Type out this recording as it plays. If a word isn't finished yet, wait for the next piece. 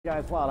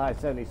Guys,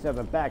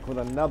 Wyldehigh77 back with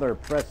another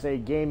Press A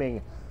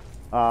Gaming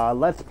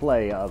Let's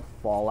Play of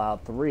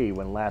Fallout 3.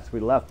 When last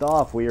we left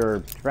off, we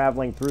were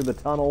traveling through the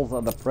tunnels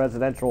of the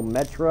presidential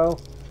metro.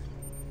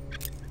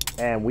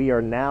 And we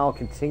are now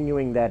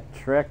continuing that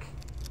trek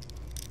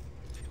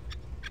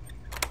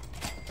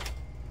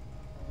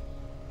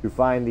to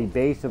find the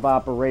base of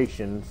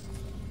operations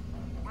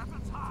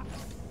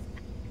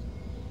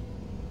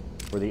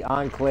for the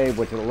Enclave,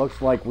 which it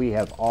looks like we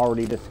have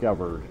already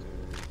discovered.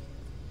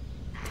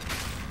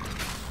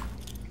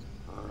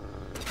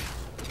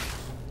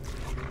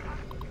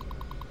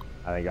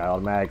 I think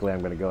automatically I'm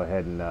going to go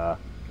ahead and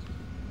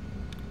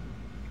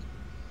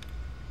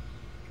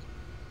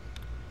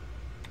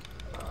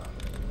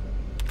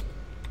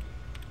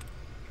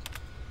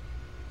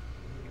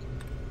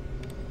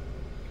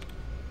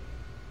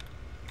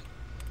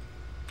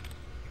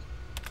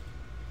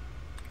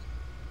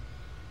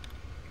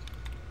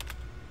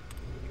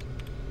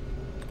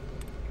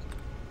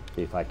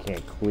see if I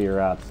can't clear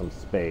out some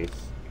space.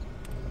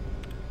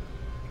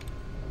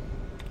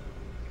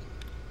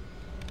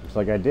 Looks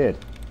like I did.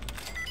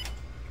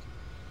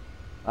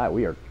 Alright,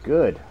 we are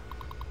good.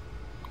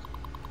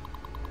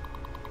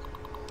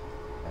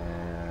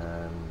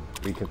 And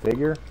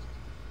reconfigure.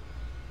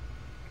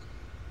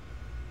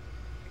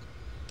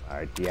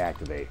 Alright,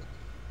 deactivate.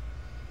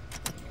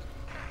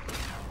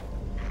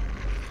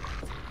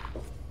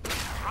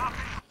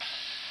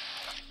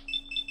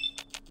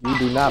 You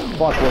do not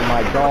fuck with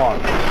my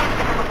dog.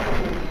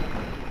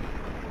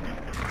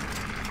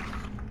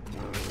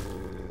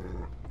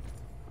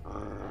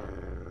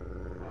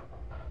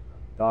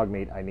 Dog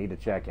meat, I need to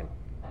check in.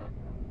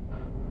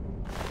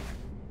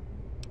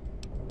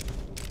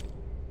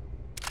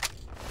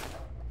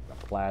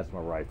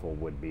 Plasma rifle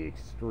would be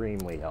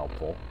extremely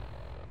helpful.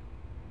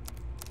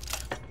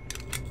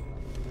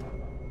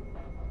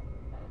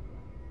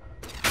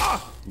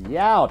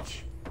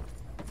 Youch!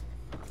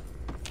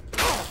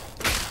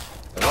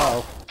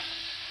 Hello?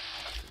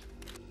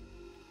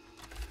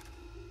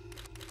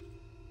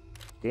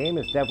 Game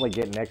is definitely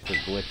getting extra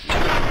glitchy.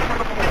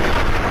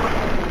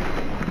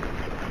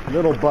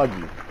 Little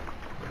buggy.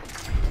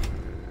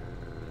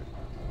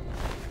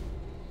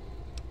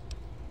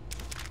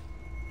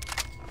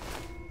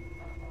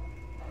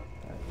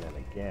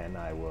 Again,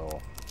 I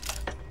will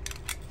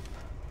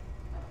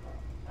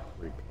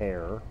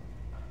repair,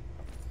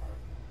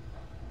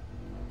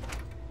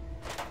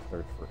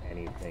 search for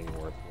anything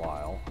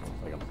worthwhile. Looks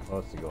like I'm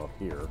supposed to go up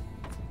here.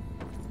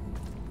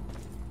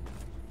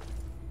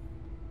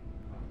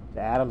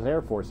 To Adams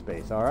Air Force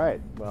Base.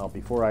 Alright, well,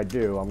 before I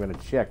do, I'm going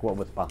to check what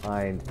was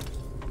behind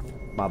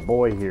my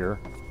boy here.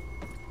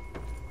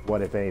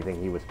 What, if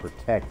anything, he was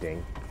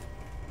protecting.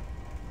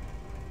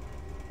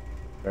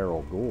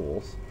 Feral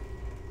ghouls.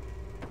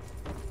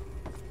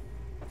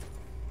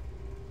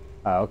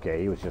 Oh,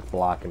 okay, he was just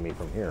blocking me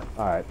from here.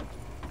 Alright.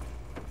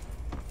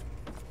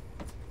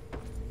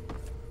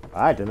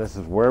 Alright, then this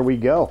is where we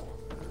go.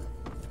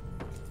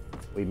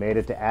 We made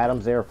it to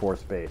Adams Air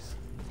Force Base.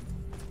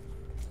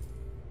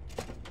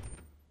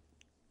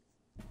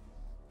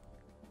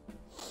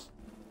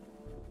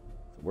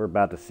 So we're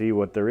about to see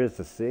what there is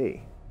to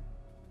see.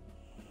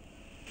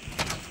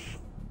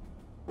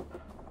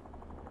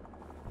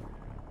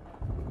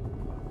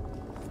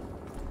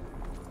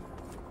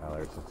 Now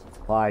there's a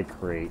supply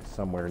crate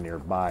somewhere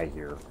nearby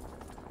here.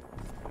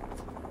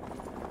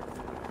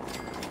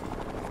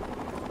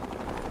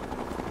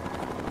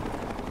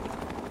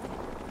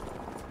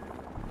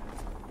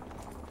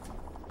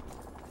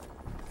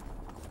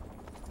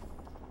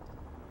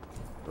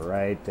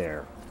 Right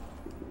there.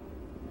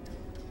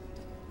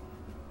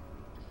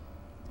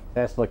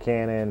 Tesla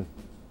cannon.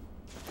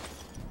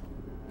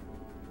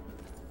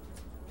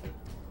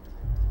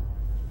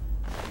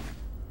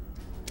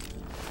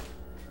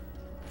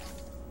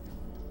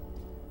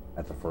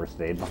 That's a first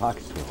aid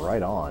box.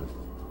 Right on.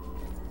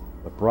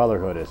 The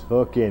Brotherhood is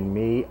hooking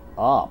me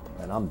up,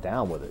 and I'm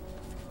down with it.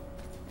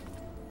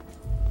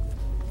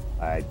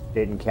 I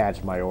didn't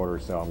catch my order,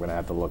 so I'm going to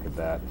have to look at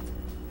that.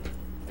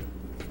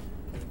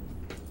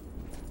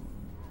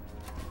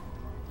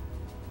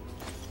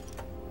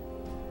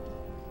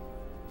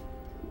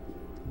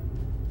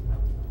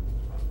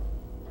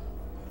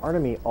 Part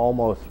of me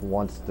almost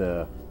wants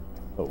to...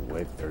 Oh,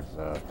 wait, there's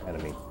an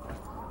enemy.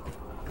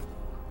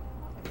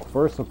 Well,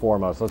 first and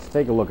foremost, let's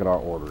take a look at our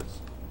orders.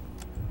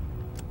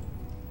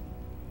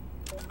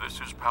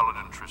 This is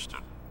Paladin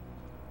Tristan.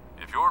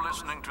 If you're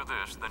listening to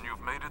this, then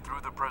you've made it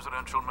through the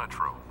presidential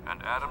metro,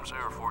 and Adams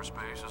Air Force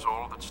Base is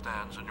all that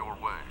stands in your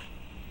way.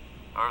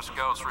 Our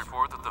scouts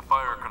report that the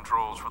fire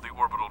controls for the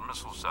orbital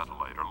missile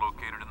satellite are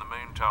located in the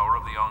main tower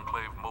of the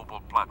Enclave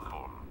Mobile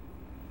Platform.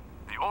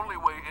 The only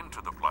way into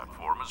the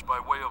platform is by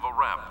way of a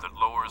ramp that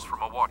lowers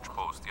from a watch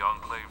post the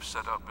Enclave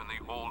set up in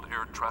the old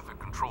air traffic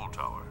control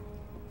tower.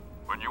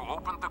 When you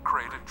open the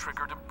crate, it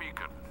triggered a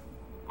beacon.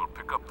 We'll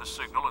pick up the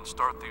signal and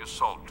start the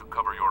assault to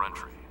cover your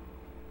entry.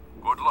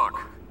 Good luck,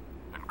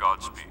 and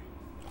Godspeed.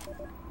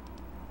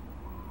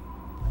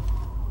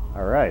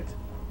 All right.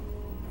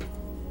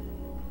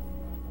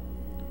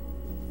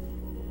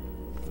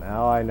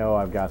 Now I know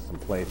I've got some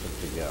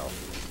places to go.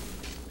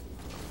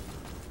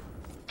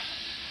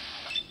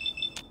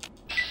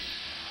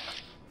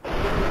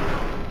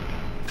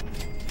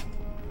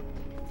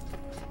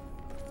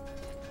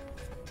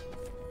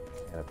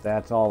 And if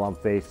that's all I'm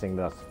facing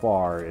thus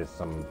far is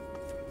some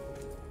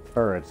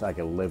turrets, I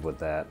can live with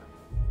that.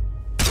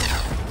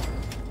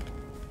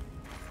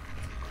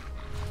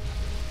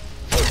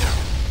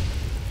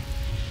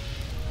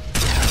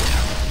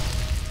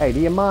 Hey, do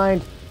you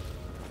mind?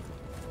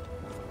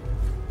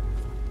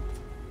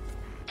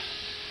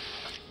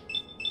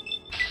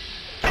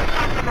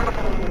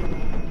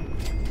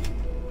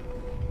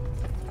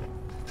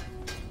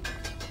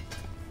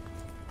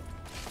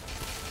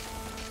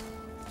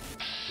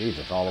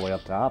 Jesus, all the way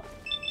up top?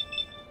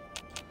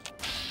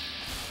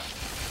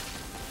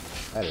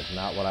 That is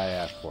not what I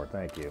asked for,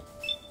 thank you.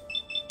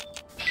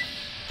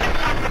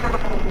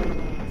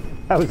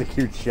 That was a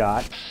cute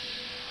shot.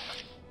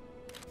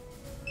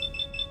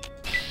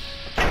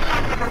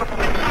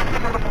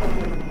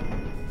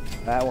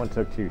 That one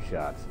took 2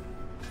 shots.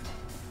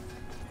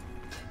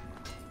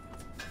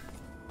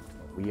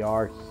 We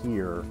are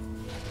here.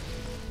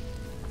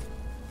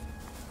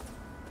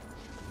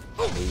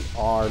 We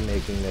are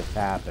making this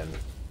happen.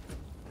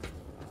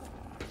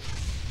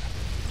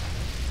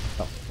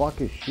 The fuck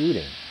is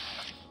shooting?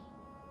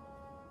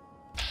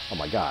 Oh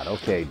my god,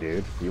 okay dude.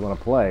 If you want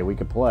to play, we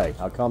can play.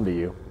 I'll come to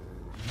you.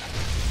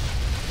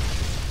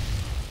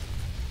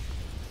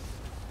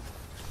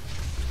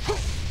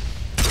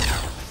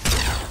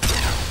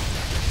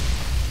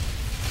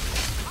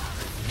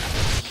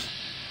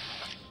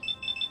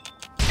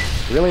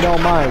 Really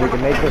don't mind, we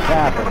can make this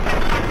happen.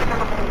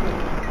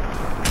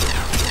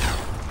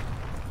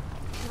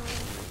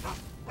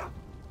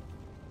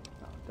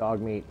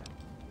 Dog meat.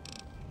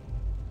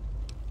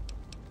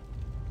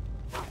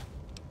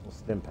 We'll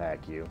stim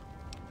pack you.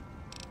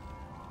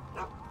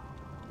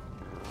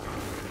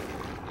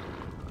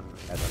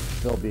 As I'm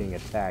still being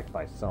attacked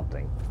by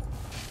something.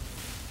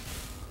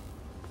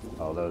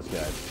 Oh, those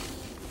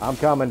guys. I'm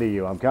coming to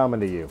you, I'm coming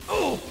to you.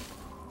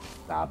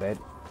 Stop it.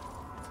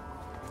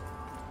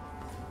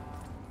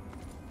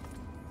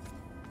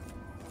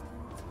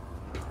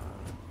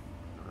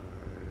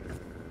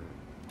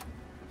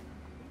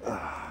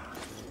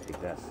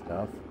 That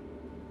stuff.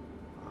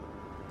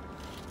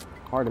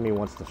 Part of me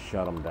wants to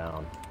shut them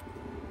down.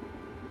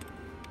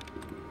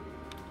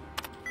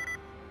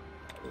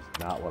 That's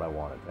not what I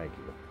wanted, thank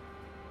you.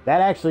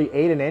 That actually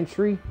ate an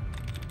entry?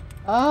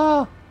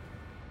 Ah!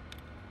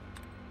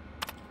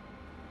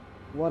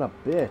 What a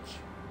bitch.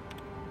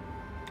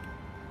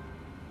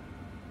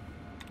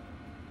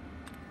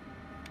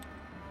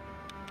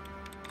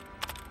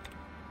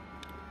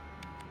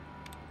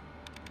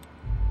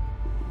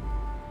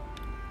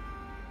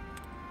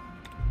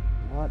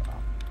 What a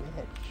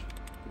bitch.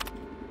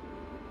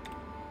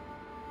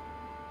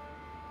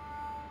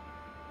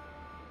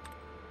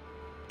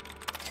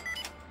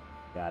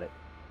 Got it.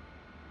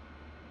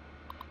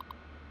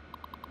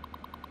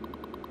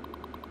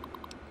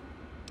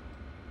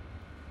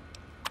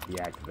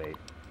 Deactivate.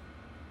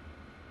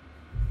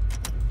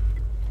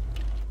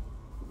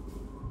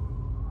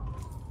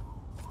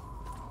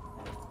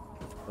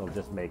 It'll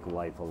just make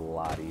life a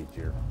lot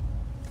easier.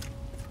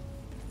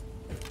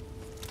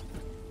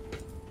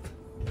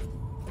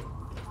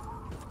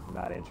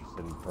 Not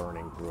interested in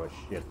burning through a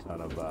shit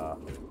ton of,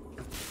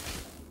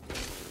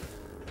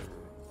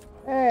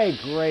 Hey,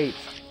 great!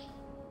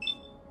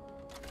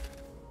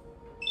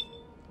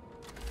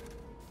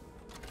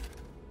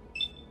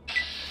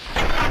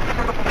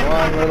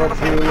 One little,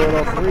 2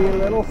 little, 3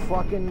 little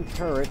fucking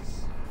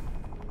turrets.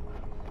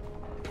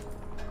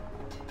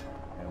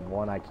 And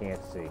one I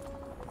can't see.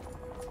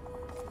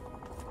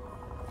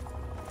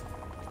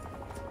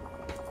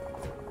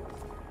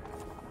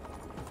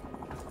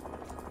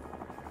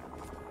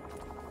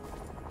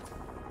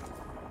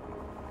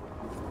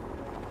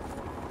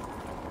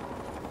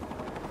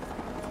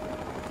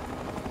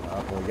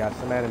 We got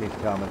some enemies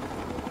coming.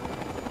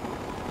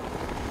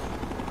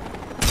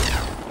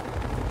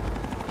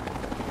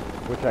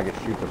 Wish I could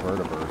shoot the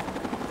vertebrae.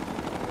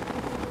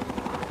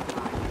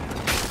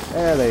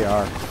 There they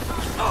are.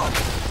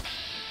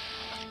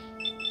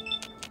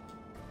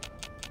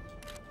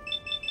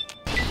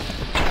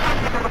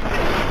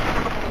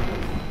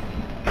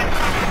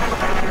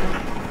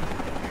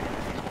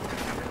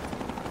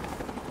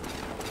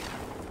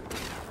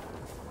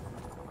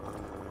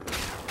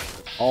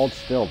 Hold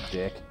still,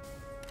 dick.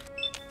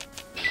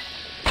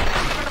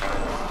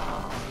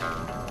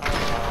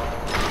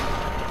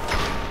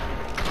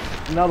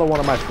 Another one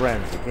of my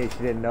friends, in case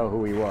you didn't know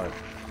who he was.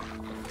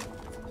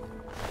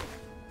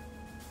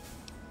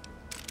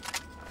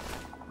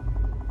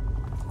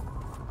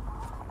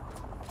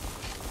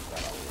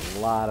 Got a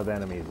lot of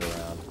enemies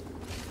around.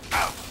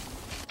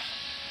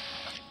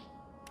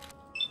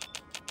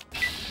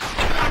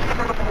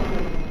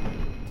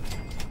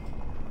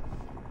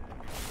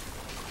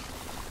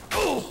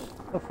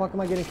 What the fuck am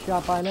I getting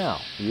shot by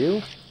now?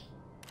 You?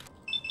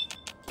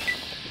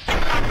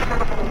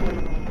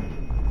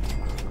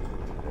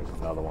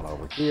 Another one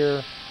over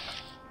here.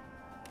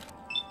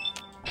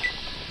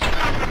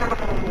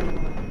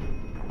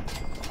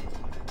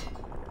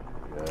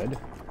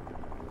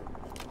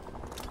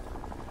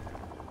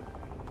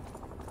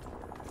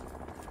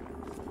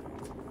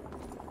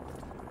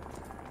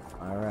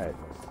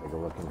 Let's take a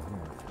look in here.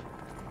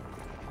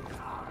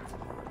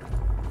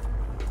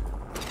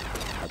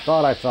 I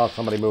thought I saw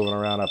somebody moving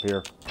around up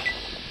here.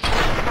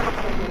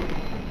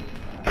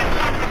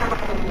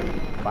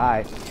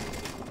 Bye.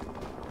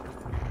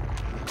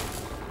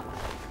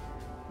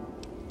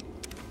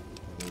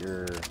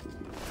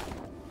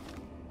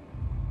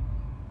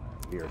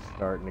 We are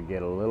starting to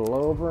get a little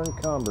over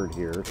encumbered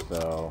here,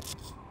 so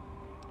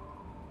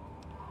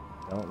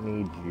don't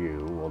need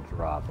you. We'll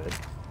drop it.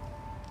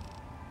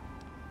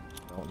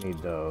 Don't need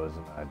those,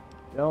 and I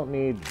don't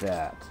need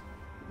that.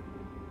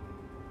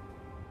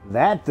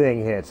 That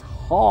thing hits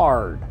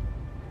hard.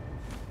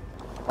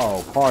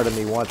 Oh, part of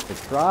me wants to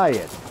try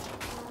it.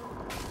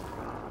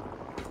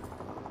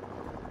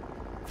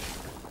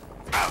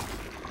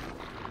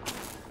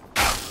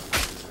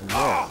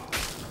 Yeah.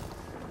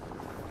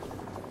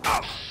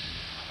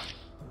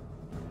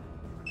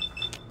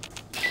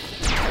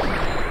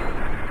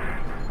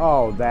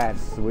 Oh,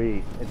 that's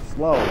sweet. It's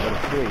slow, but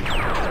it's sweet.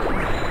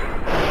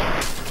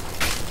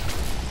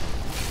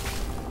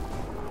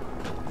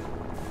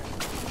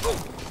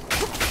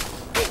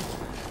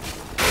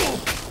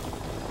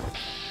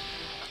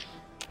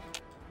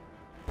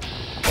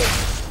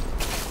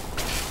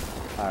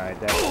 Alright,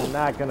 that's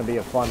not going to be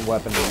a fun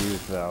weapon to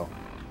use, though.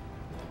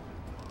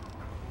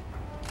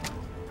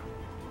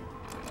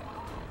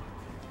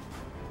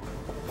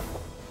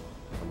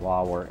 And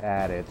while we're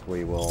at it,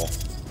 we will...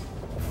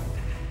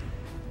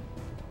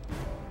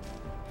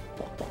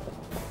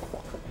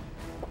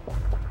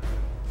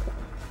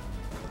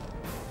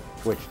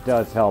 which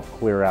does help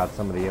clear out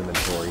some of the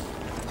inventory.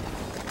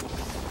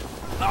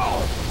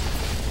 Oh.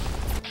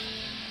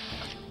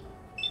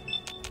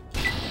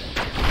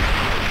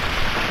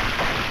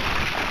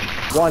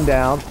 One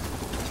down.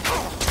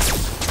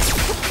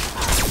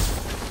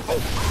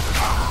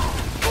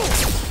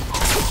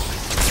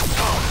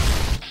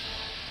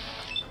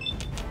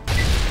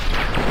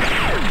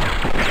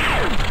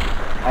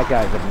 That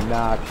guy's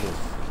obnoxious.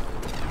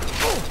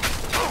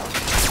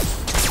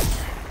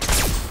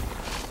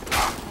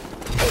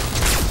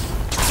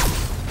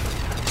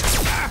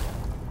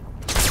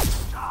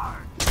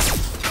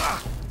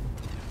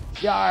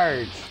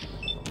 Charge!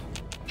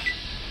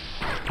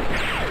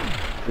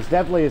 This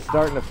definitely is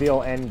starting to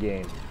feel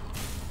endgame.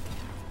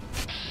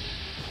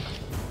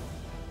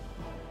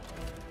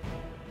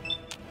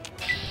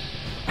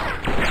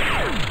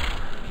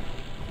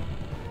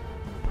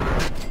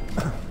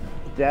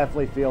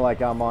 Definitely feel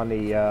like I'm on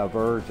the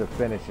verge of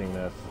finishing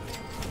this.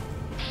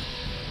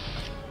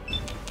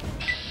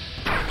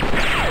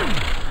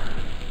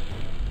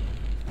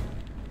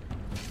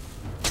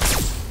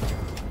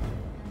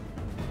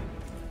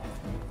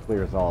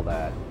 Clears all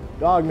that.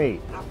 Dog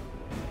meat!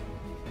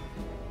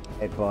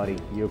 Hey buddy,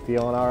 you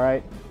feeling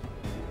alright?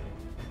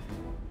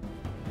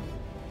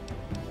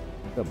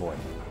 Good boy.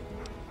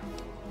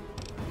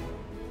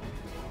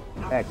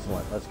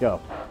 Excellent, let's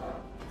go.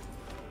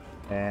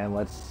 And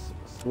let's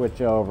switch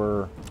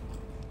over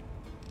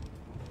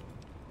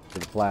to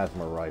the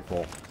plasma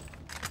rifle.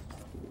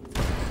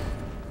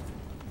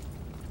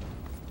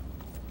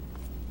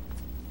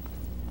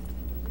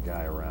 The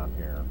guy around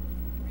here.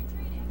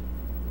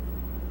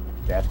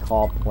 That's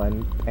called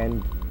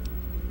pen.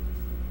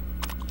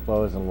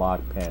 Close and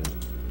lock pen.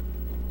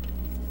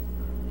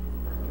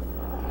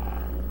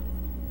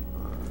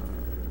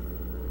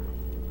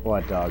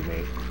 What, dog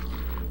meat?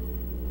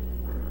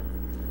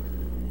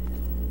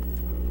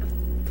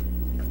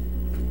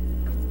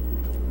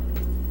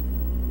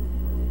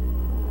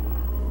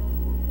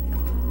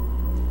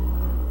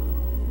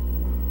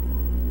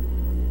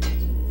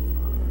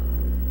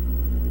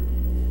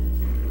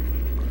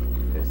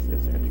 This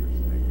is interesting.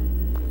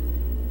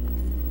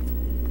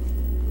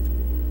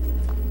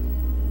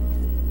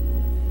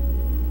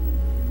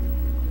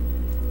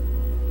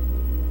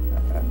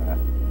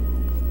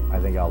 I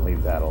think I'll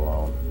leave that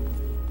alone.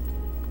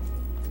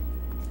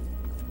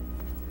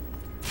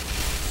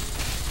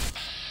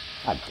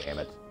 God damn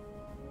it.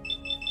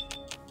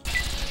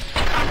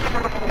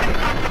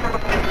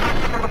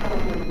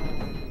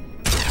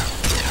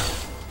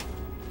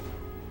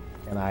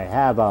 Can I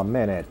have a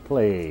minute,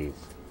 please?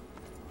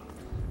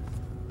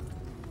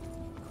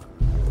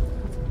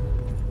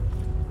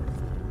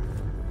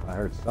 I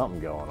heard something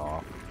going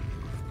off.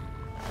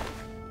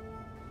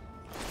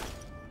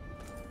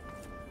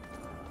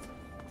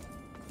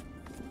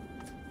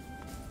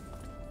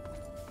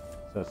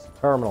 So it's the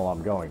terminal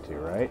I'm going to,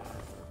 right?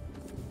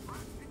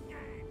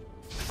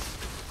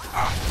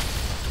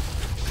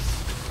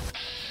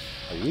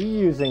 Are you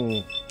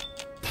using...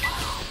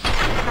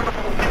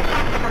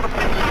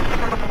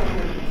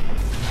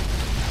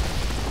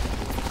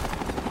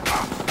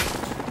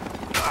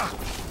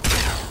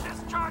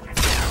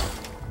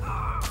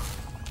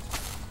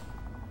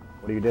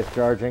 What are you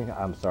discharging?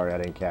 I'm sorry, I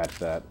didn't catch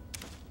that.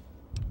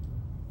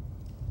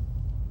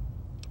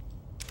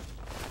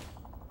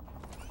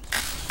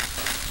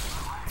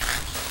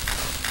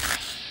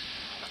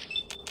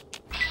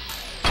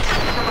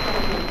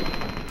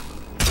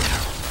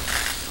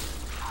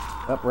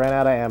 Oh, ran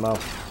out of ammo.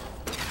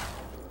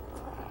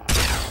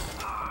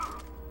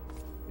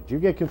 Did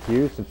you get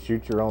confused and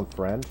shoot your own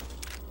friend?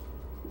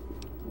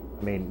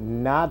 I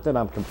mean, not that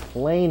I'm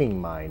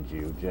complaining, mind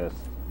you, just...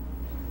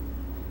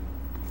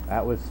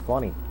 That was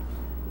funny.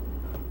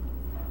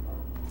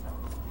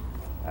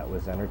 That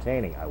was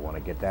entertaining. I want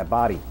to get that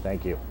body.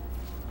 Thank you.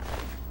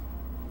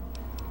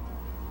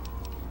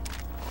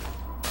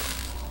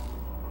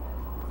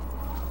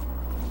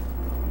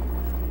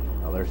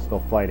 Oh, they're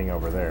still fighting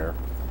over there.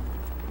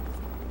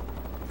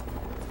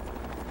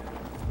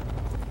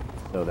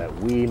 So that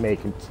we may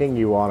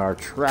continue on our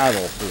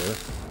travels here.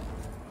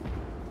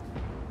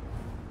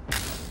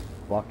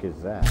 What the fuck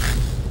is that?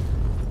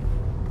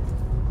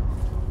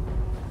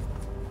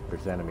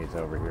 There's enemies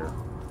over here.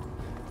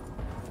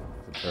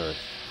 It's a turret.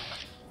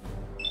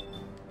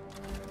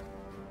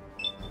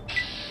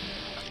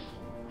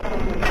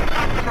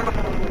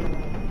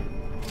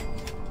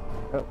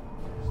 Oh,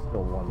 there's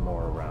still one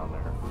more around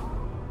there.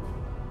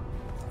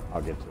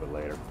 I'll get to it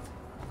later.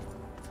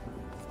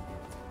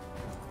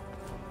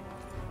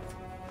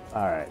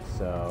 Alright,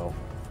 so...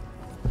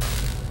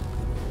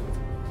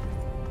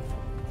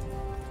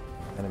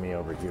 Enemy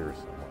over here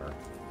somewhere.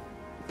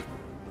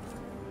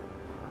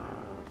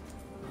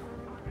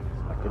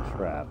 It's not get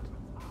trapped.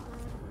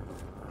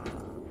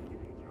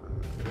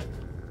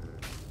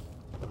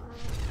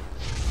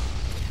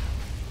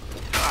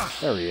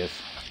 There he is.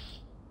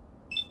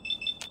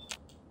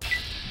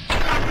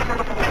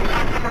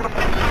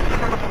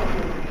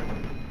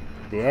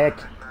 Dick.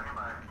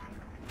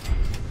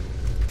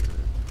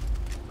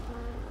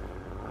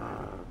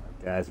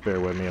 Guys, bear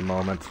with me a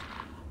moment.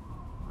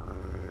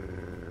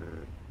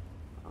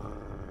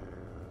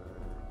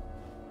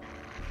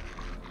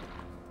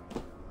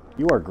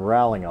 You are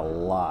growling a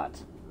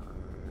lot.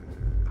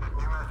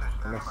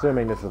 I'm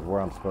assuming this is where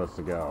I'm supposed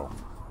to go.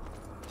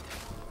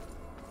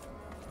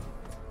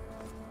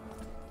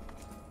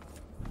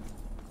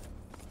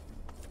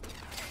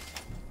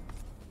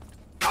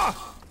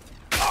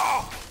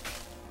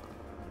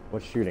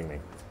 What's shooting me?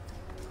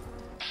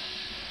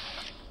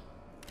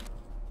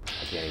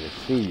 I can't even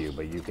see you,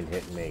 but you can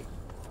hit me.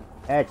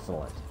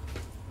 Excellent.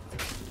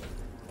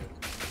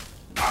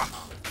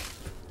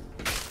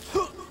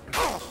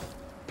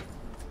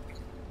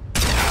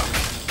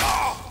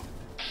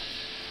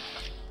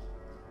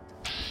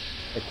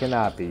 It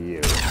cannot be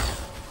you.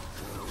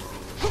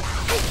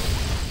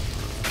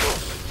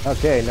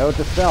 Okay, note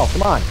to self.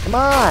 Come on, come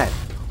on!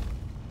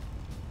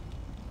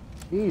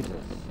 Jesus.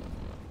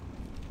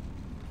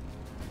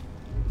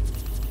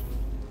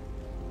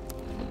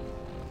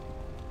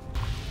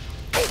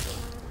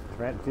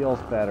 Trent feels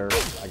better.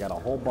 I got a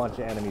whole bunch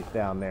of enemies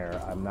down there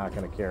I'm not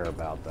going to care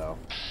about, though.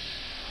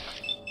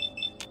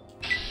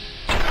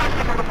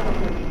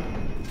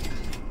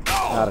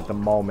 Not at the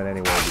moment,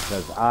 anyway,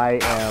 because I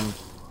am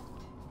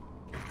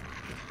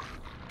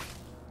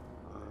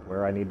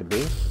where I need to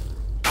be.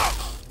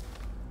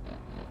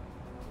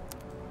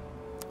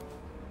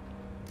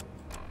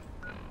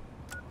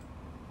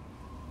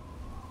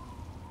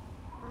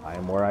 I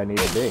am where I need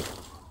to be.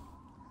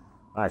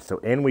 Alright, so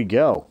in we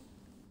go.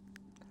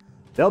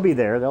 They'll be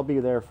there. They'll be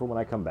there for when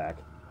I come back.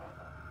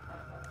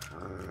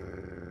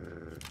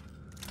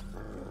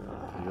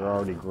 You're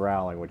already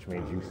growling, which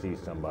means you see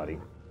somebody.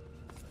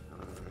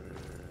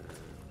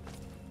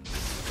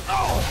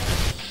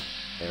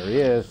 There he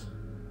is.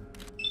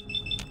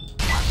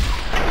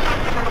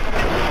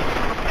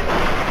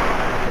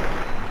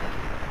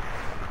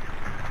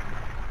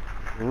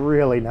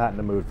 Really not in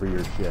the mood for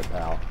your shit,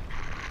 pal.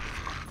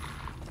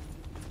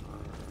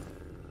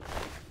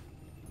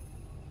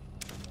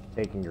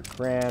 Taking your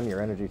cram,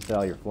 your energy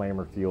cell, your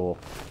flamer fuel.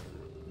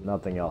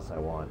 Nothing else I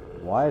want.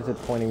 Why is it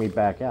pointing me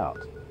back out?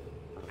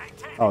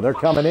 Oh, they're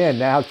coming in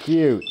now.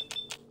 Cute.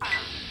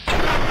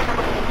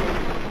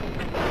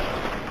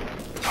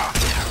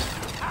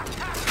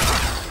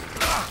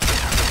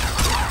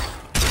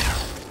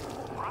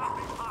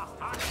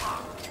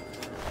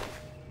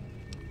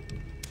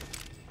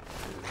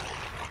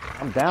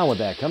 I'm down with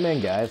that. Come in,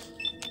 guys.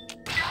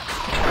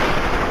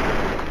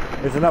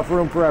 There's enough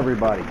room for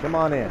everybody. Come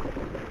on in.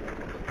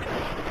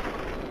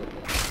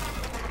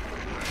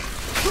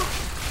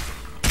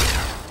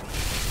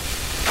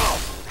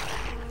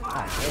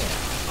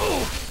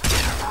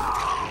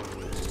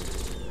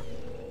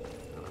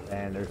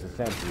 And there's a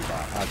sentry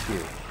bot. How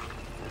cute.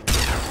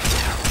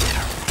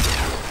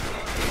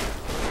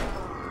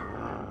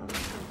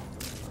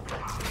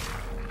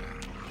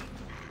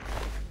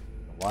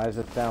 Why does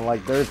it sound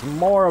like there's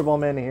more of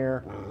them in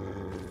here?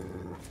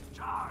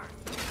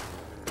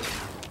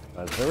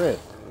 As there is.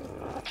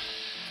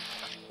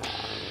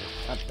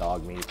 Not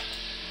dog meat.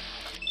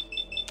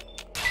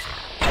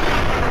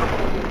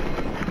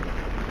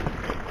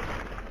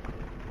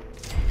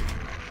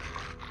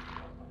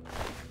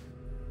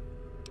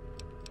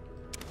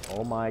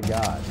 Oh my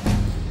God.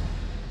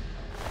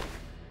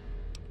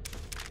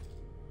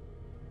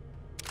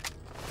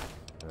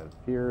 It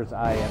appears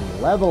I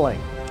am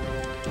leveling.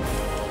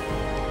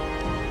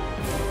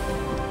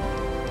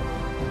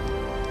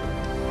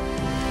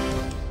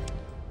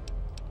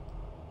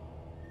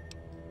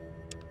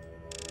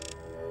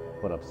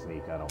 Put up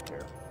sneak, I don't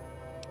care.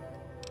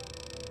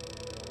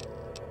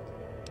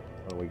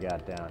 What do we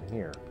got down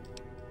here?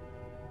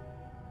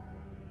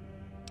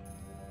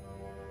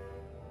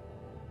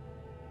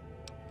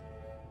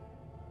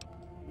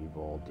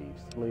 Evil, deep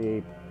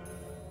sleep.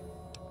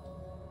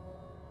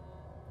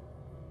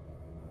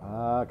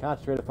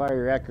 Concentrated fire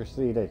your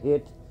accuracy to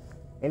hit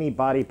any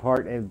body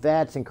part, and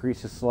that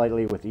increases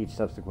slightly with each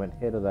subsequent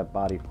hit of that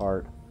body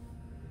part.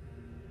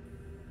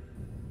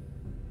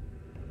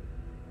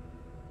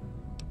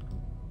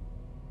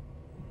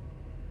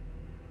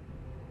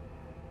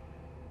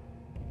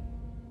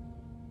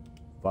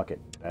 Fuck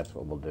it, that's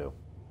what we'll do.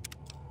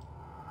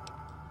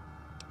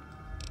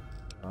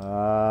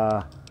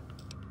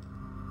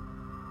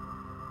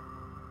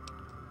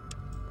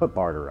 Put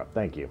barter up,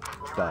 thank you.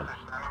 It's done.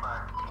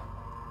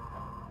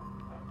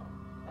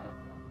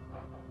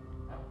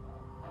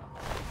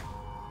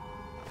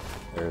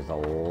 There's a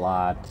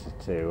lot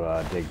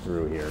to dig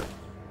through here.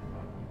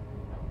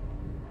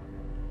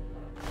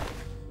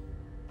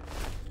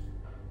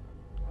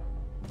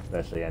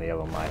 Especially any of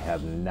them I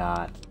have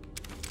not.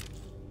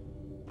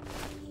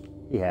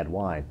 He had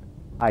wine.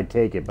 I'd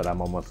take it, but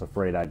I'm almost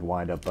afraid I'd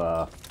wind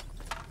up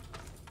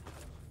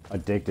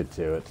addicted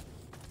to it.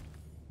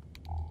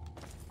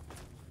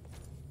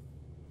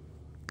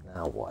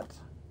 Now what?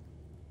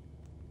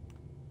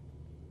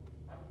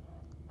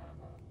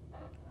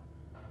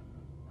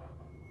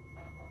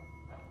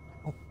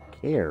 I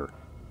don't care.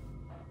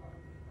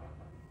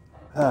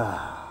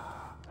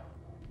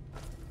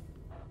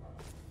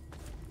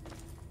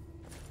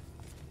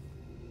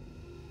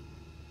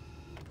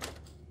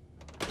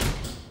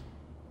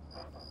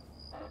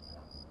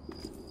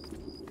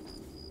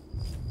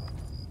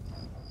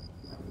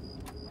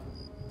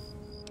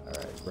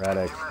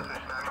 Radix.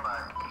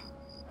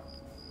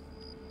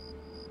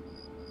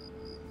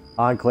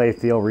 Enclave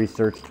Field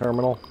Research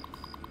Terminal.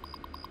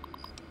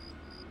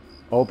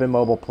 Open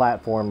mobile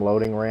platform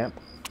loading ramp.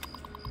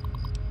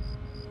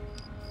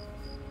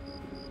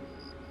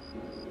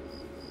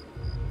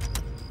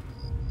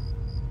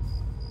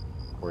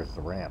 Where's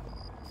the ramp?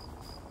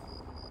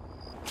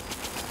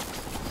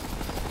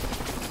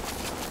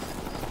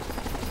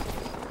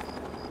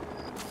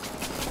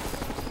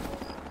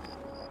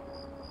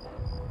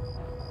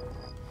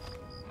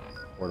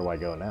 Where do I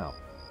go now?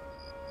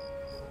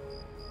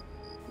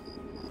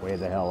 Way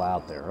the hell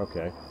out there,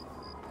 okay.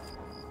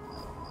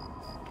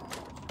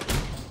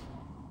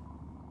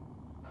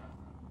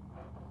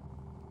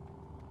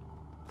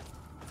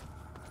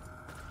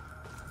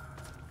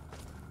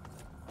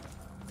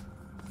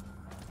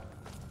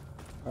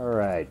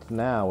 Alright,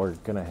 now we're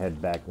gonna head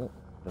back. Oh,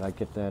 did I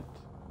get that?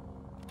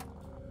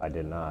 I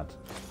did not.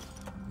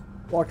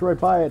 Walked right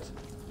by it.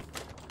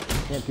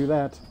 Can't do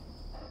that.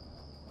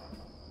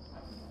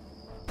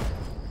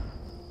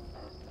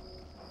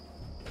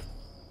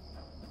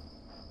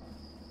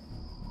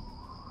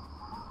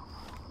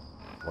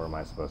 Where am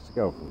I supposed to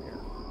go from here?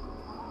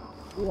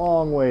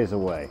 Long ways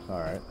away.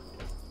 Alright.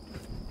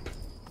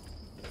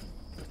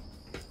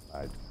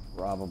 I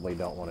probably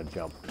don't want to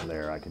jump from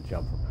there. I could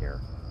jump from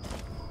here.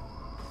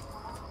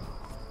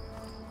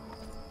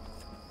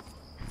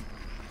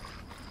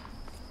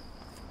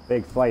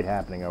 Big fight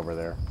happening over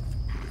there.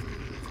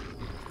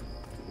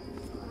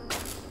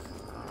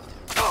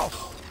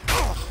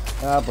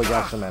 Oh, we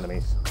got some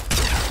enemies.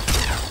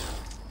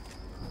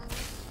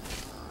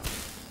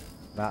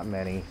 Not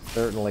many.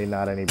 Certainly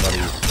not anybody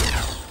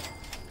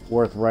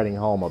worth writing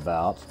home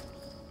about.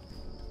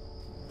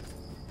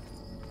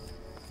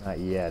 Not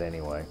yet,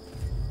 anyway.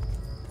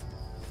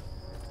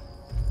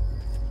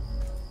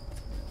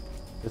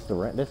 This the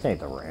ramp? This ain't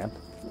the ramp.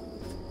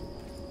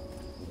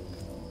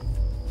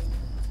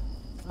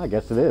 I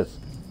guess it is.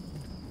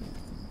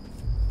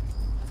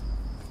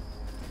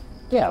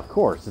 Yeah, of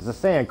course. It's a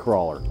sand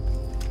crawler.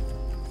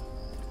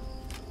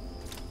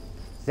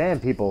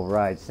 Sand people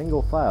ride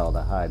single file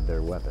to hide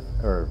their weapon,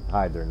 or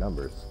hide their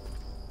numbers.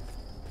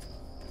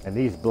 And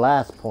these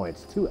blast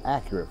points, too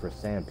accurate for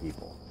sand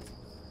people.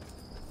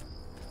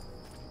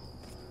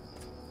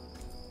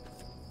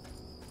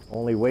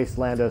 Only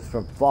wastelanders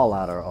from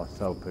Fallout are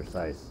so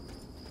precise.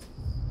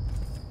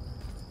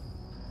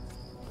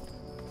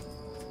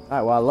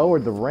 Alright, well I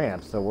lowered the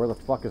ramp, so where the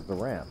fuck is the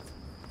ramp?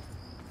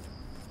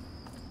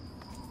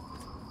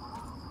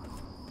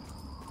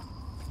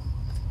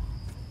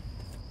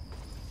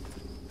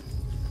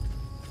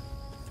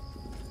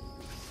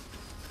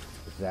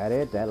 Is that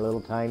it? That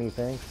little tiny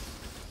thing?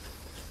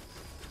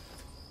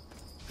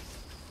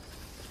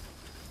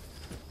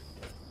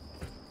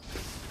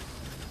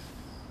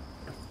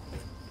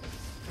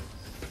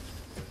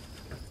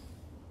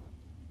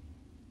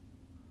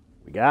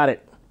 We got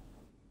it.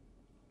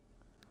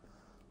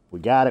 We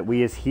got it.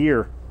 We is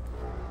here.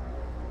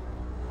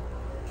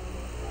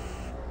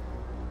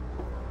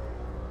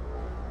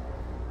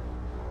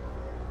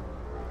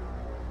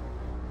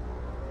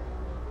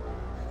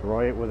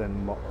 Destroy it with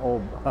an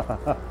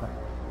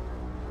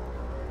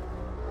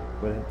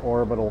with an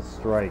orbital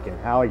strike. And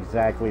how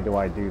exactly do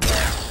I do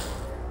that?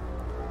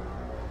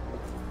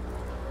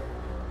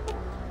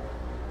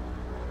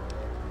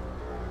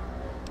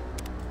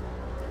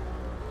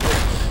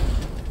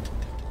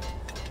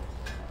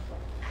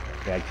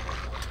 Yeah, I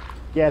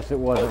guess it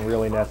wasn't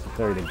really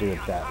necessary to do it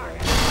that way.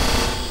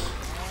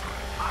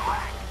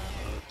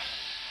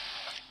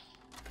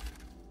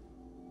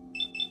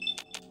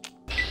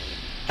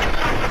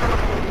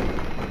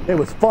 It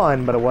was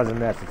fun, but it wasn't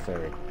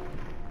necessary.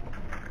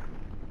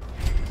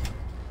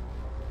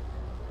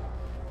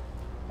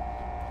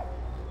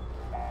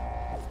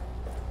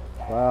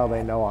 Well,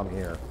 they know I'm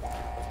here.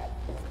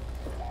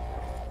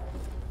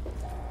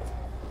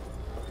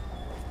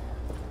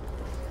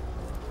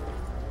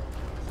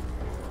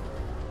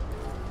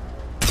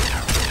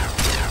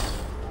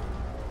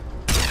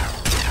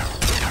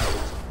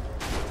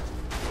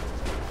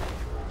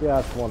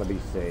 Just want to be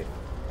safe.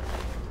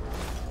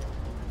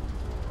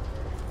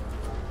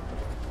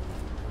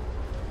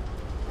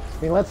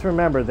 I mean, let's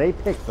remember, they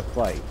picked the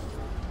fight.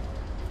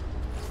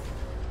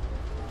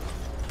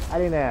 I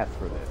didn't ask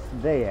for this.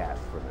 They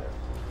asked for this.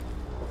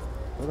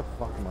 Where the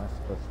fuck am I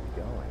supposed to be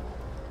going?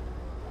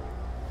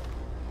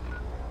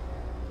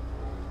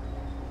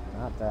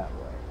 Not that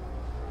way.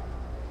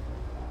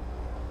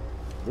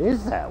 It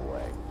is that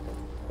way.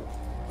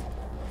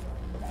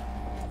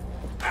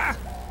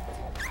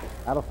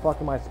 How the fuck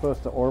am I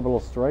supposed to orbital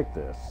strike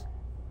this?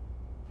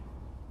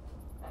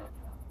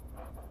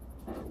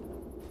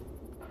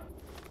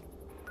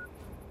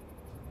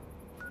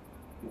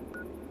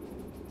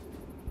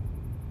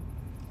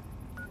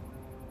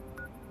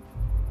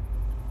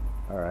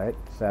 Alright,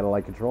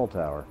 satellite control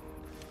tower.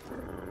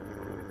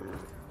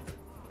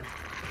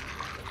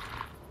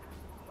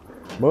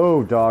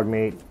 Move, dog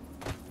meat.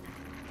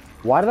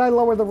 Why did I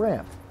lower the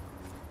ramp?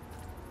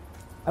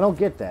 I don't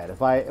get that.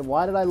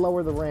 Why did I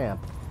lower the ramp?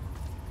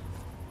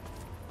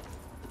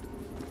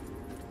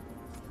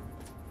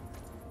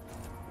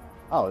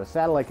 Oh, the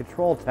satellite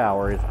control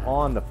tower is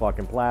on the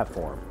fucking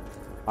platform.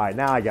 Alright,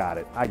 now I got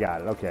it. I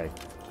got it, okay.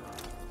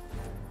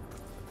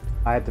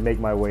 I have to make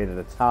my way to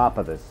the top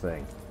of this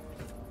thing.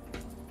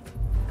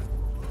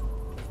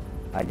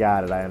 I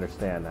got it, I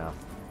understand now.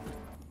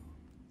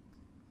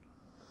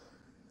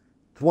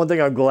 It's one thing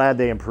I'm glad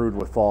they improved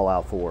with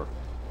Fallout 4.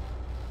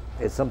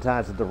 Is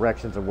sometimes the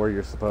directions of where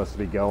you're supposed to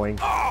be going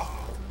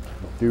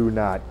do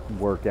not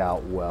work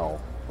out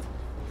well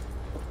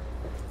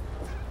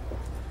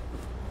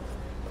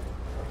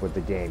with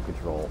the game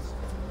controls.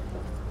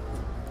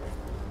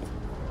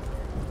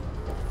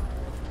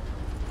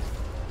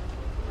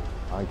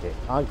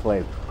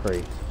 Enclave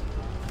crates.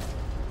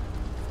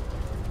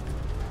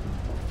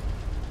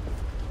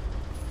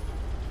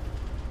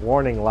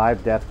 Warning,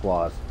 live death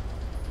claws.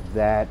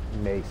 That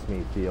makes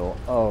me feel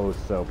oh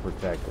so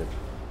protected.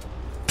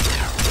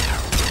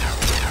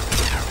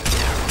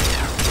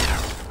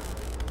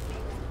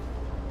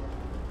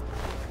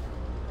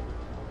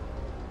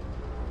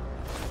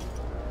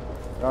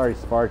 Sorry,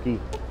 Sparky.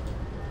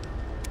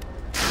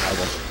 I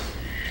will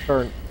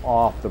turn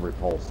off the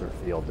repulsor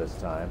field this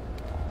time.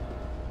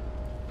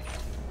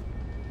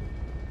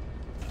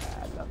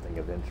 Nothing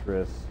of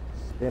interest.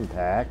 Stim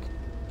pack.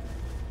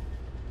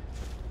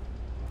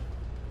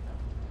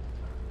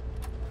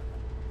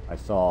 I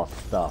saw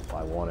stuff.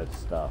 I wanted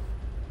stuff.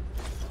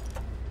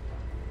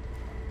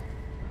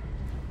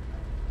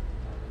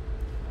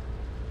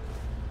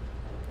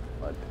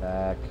 Blood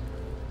pack.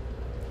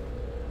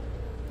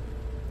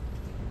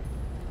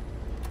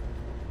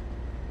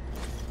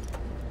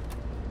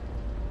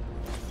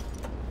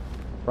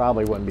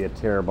 Probably wouldn't be a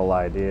terrible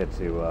idea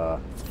to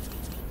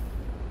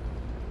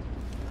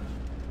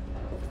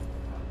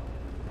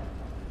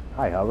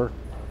hi, Hover.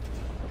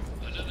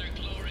 Another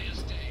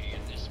glorious day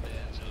in this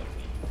man's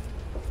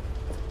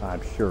army.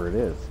 I'm sure it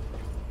is.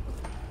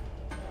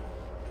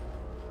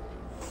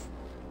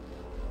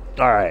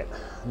 All right,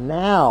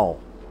 now.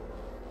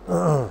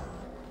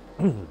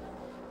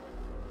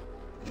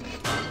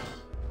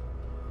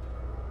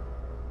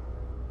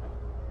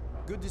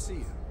 Good to see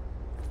you.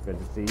 Good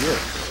to see you.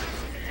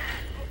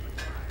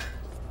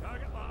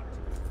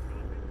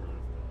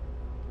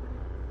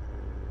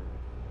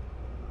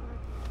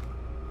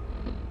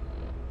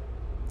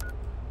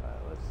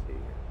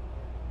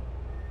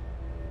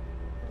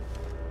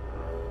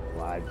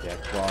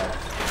 Death claws.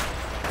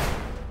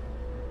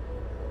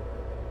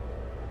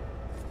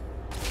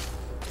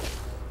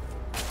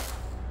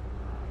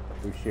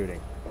 Who's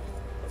shooting?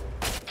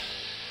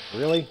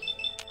 Really?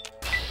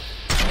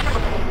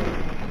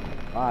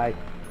 Bye.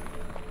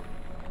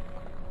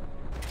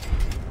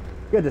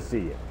 Good to see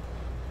you.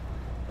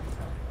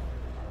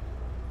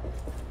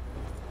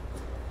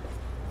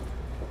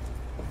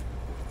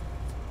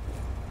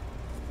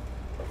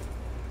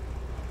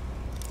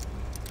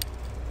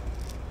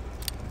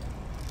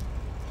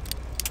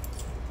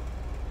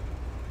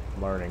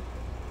 Learning.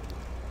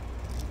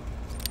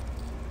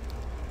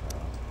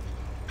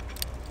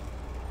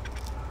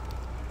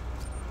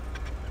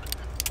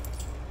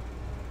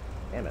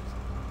 Damn it.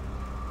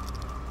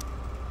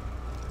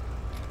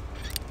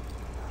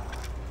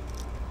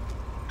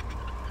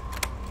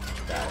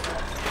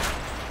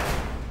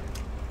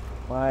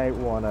 Might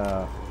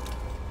wanna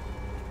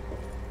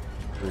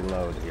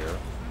reload here.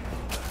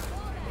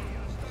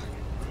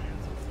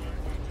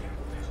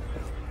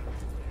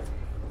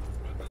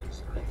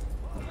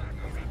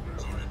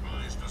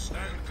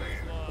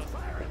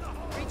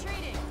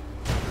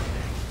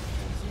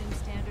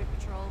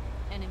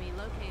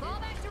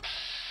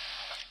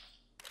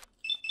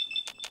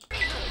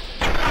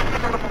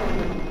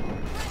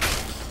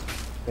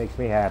 Makes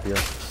me happier.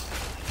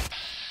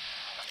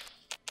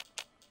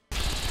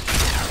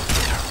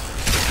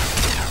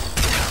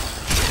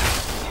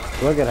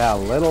 Look at how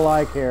little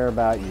I care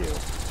about you.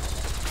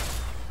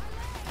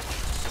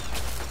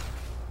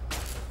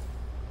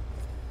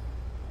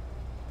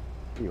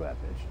 You at,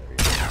 bitch. There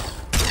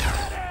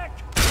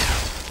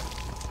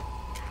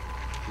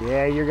you go.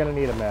 Yeah, you're gonna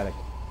need a medic.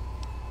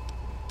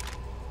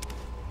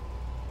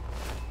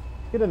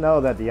 Good to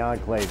know that the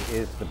Enclave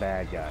is the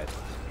bad guys.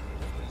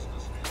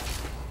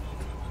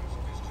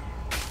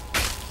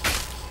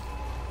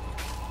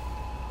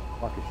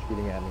 Fuck is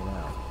shooting at me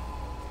now?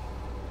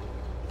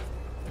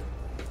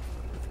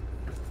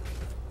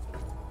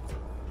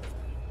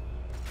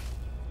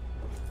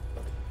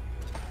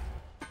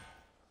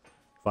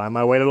 Find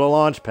my way to the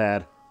launch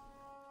pad.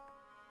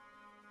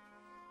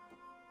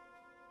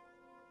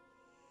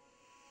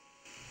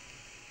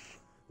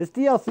 This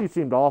DLC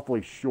seemed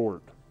awfully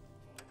short.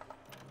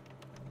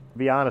 To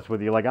be honest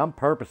with you, like, I'm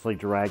purposely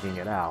dragging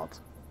it out.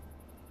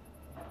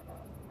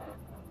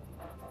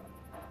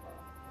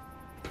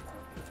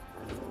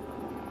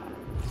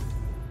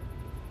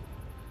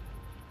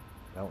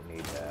 Don't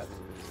need that.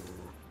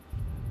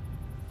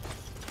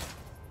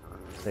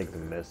 Take the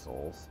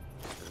missiles.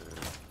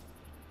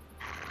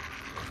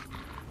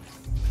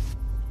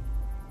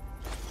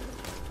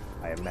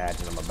 I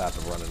imagine I'm about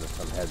to run into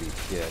some heavy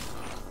shit.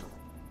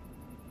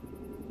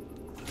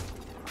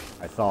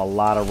 I saw a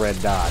lot of red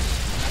dots.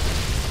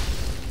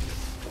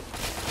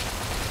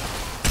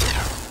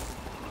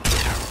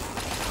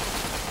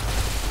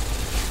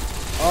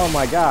 Oh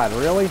my god,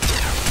 really?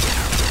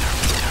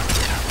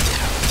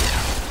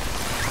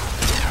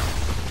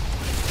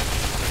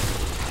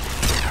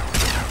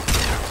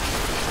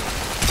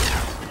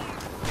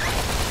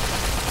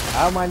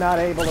 How am I not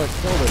able to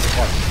kill this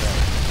fucking thing?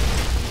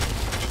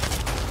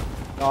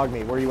 Dog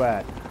meat, where you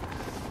at?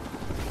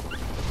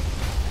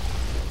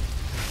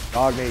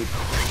 Dog meat.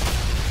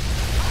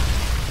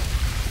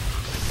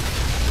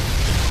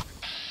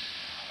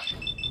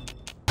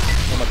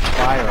 So much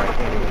fire I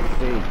can't even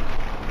see.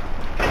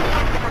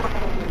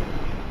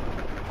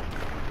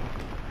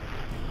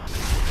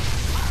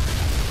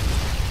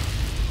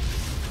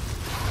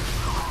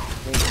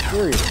 I mean,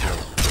 seriously.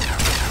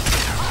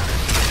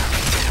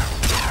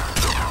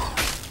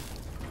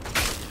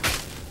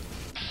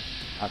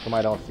 How come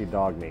I don't see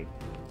dog meat?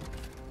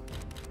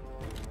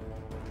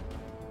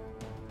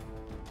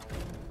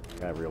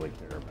 I really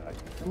care about you.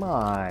 Come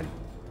on.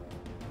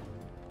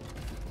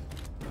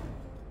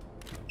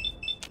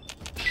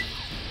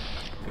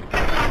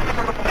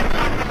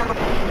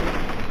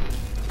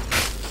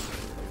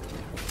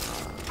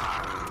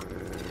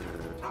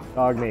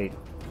 Dog meat.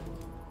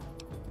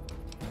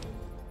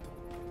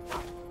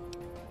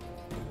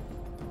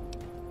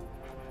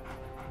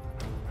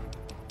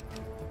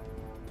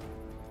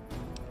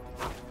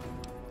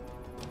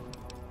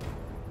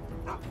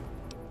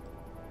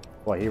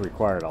 Boy, he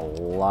required a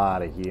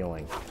lot of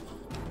healing.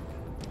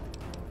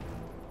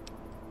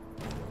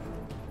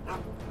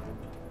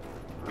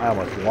 I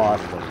almost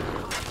lost him.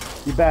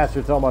 You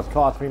bastards almost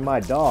cost me my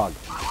dog.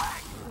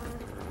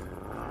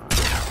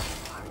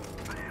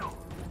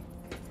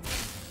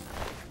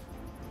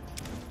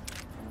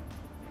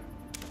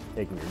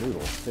 Taking your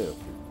noodles too,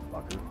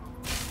 fucker.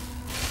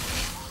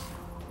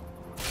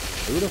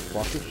 Who the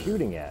fuck is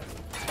shooting at me?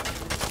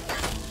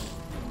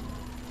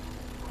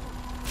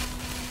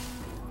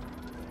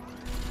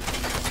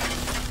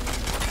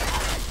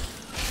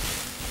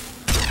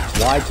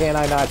 Why can't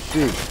I not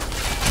shoot?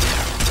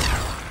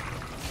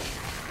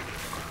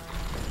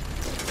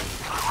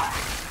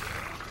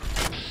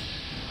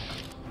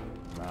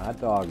 Not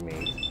dog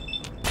meat.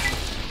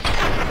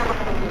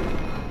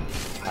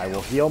 I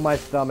will heal my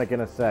stomach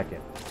in a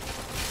second.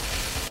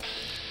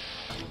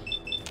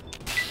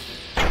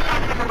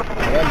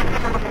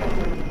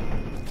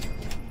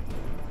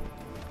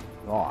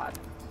 God.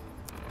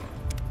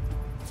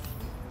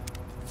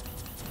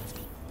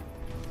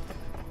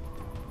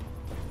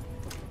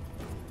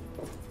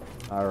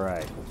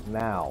 Alright,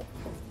 now,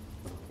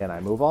 can I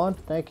move on?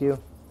 Thank you.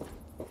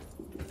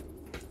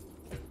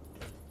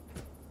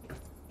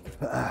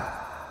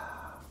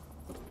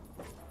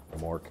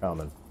 More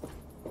coming.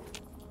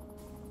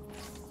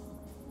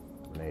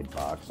 Grenade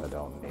box I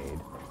don't need.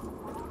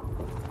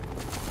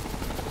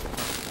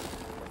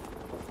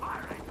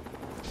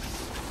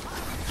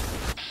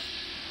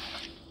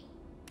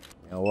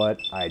 You know what?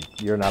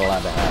 You're not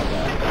allowed to have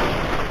that.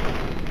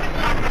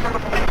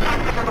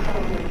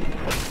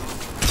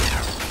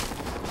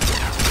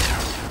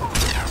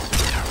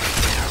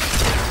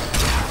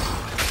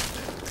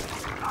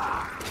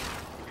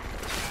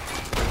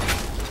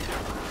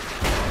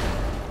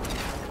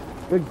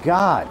 Good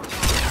God.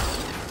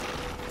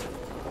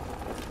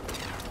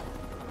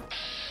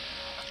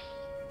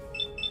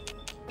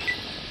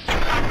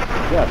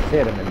 Just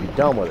hit him and be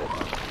done with it.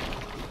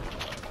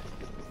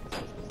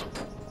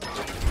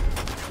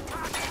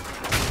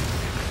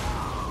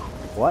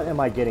 What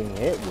am I getting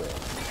hit with?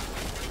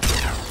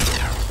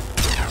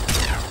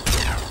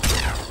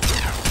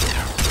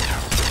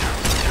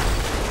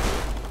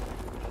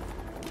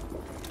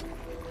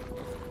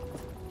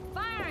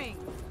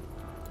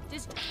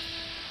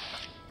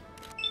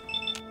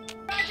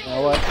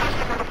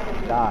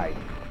 Die.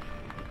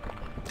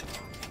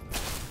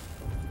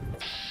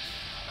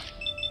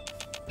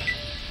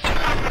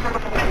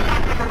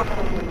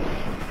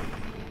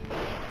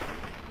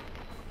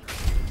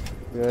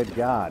 Good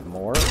God,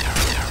 more?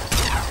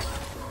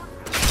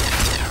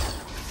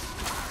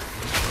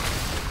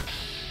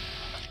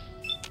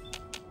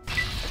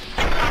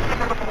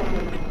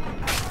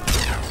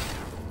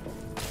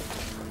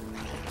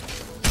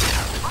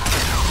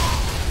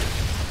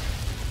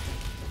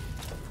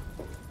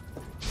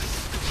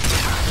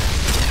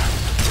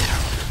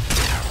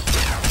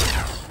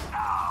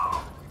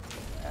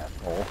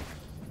 Asshole.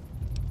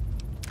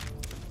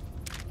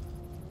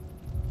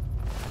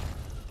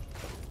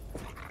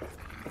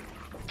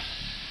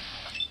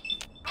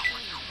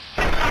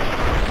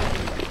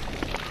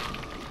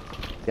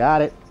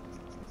 Got it.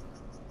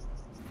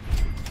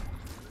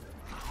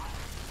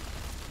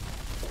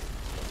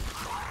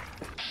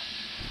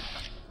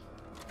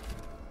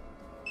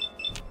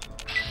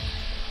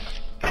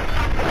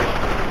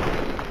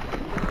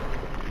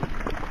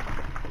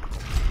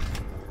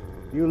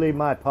 You leave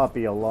my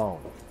puppy alone.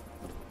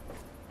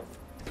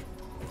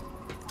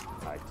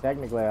 Alright,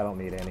 technically I don't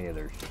need any of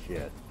their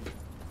shit.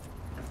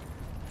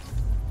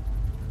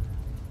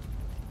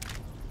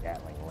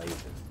 Gatling lasers.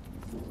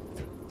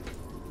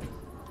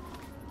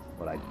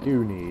 What I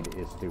do need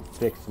is to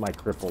fix my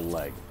crippled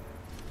leg.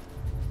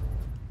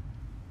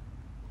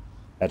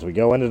 As we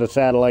go into the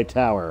satellite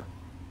tower.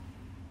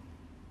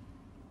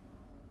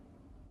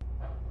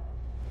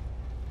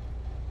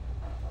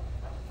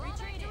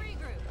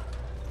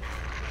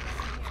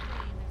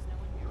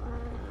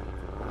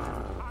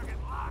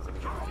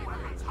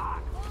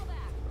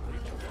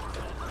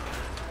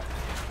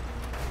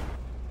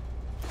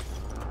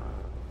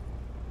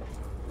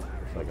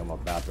 Looks like I'm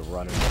about to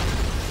run into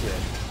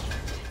shit.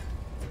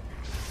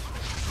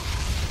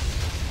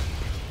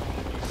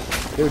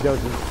 Dude, those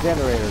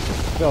incinerators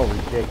are so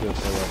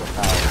ridiculously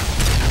overpowered.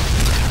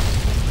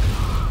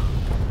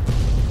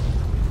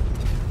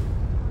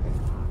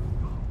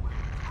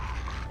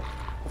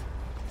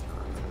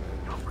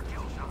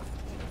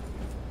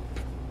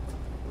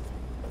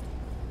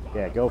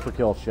 Yeah, go for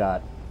kill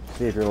shot.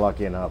 See if you're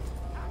lucky enough.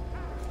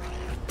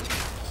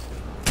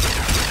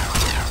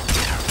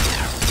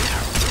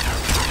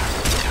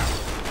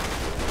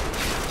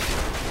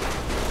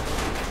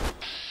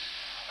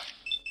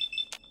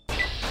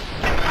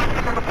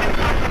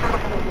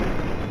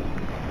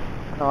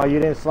 Oh, you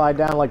didn't slide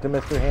down like the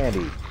Mr.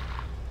 Handy.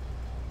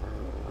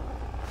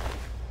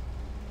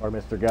 Or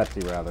Mr.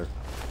 Gutsy, rather.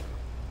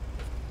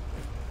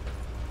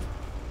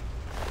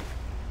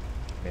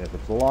 I mean, if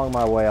it's along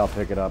my way, I'll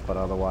pick it up, but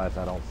otherwise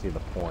I don't see the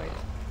point.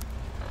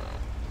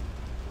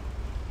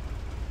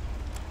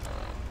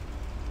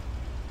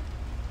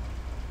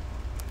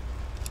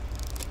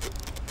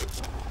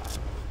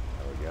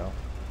 There we go.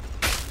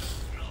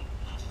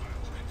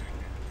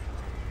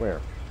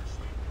 Where?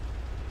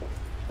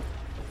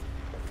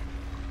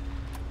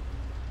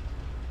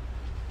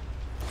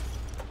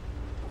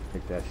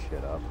 Pick that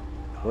shit up.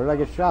 Where did I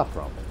get shot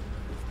from?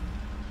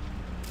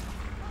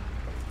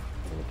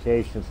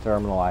 Communications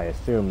terminal. I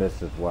assume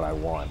this is what I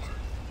want.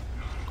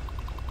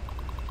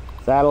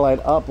 Satellite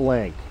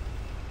uplink.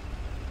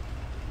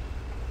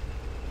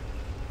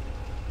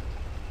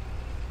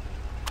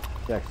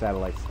 Check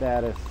satellite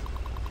status.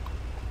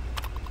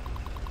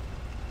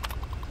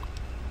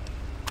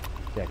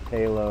 Check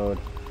payload.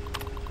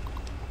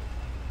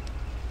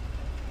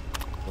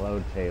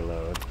 Load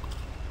payload.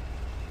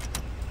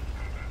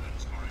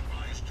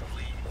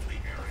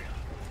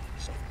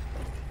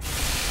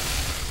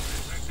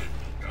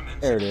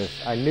 There it is.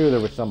 I knew there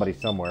was somebody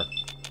somewhere.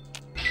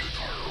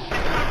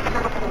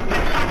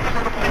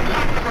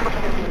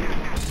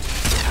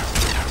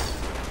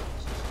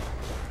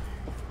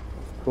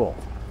 Cool.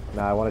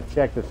 Now I want to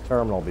check this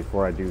terminal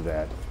before I do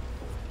that.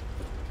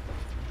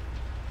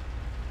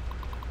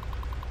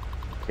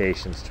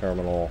 Communications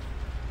terminal.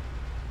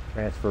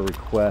 Transfer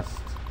request.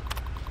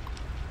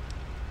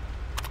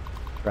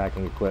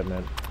 Tracking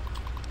equipment.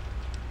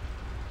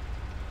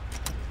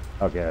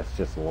 Okay, that's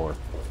just lore.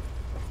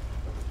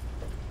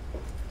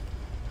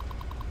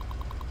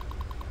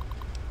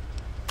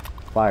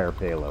 Fire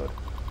payload.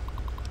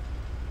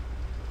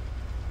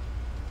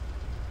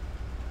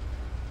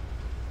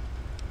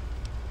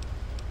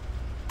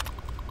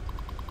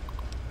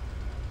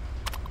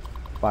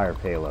 Fire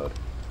payload.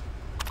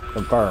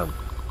 Confirm.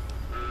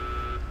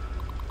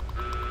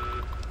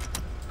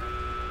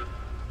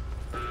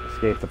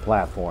 Escape the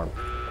platform.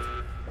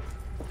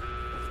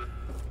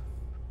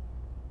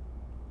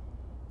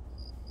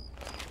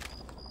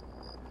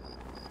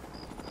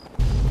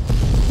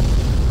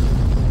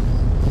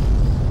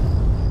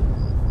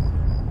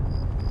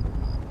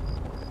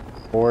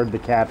 Board the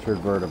captured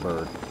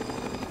vertibird.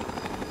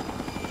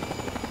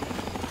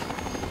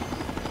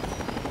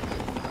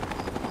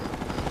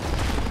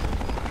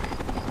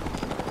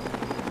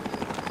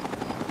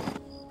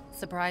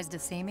 Surprised to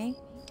see me?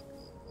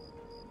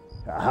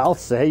 I'll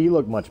say you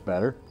look much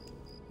better.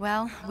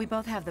 Well, we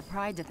both have the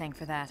pride to thank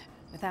for that.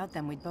 Without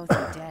them, we'd both be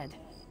dead.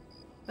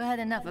 But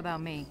enough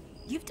about me.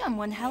 You've done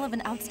one hell of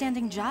an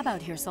outstanding job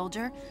out here,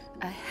 soldier.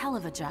 A hell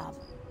of a job.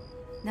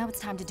 Now it's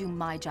time to do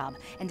my job,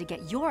 and to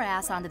get your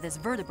ass onto this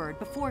vertibird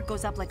before it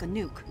goes up like a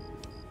nuke.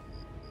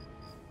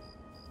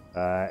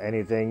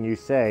 Anything you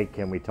say.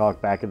 Can we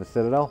talk back at the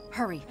Citadel?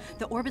 Hurry.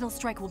 The orbital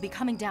strike will be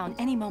coming down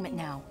any moment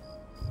now.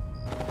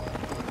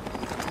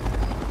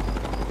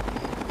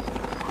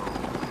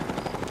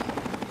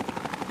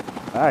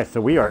 Alright,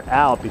 so we are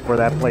out before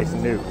that place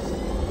nukes.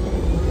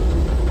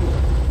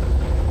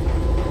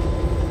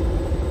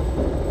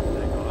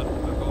 Hang on.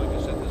 I'm going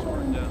to set this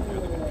work down near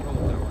the control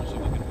tower so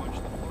we can watch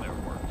the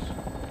fireworks.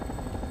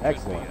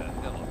 Excellent. Should be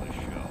a hell of a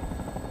show.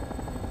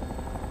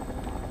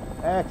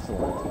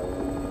 Excellent.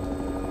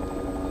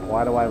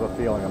 Why do I have a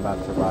feeling I'm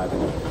not surviving?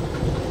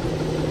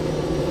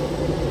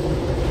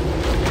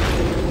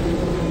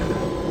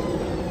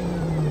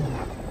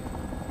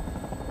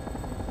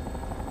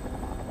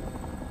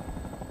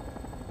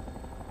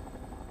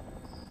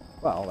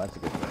 Well, that's a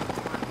good thing.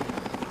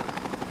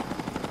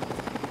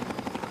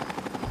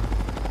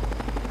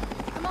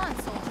 Come on,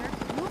 soldier.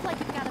 Move like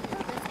you've got a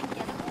purpose and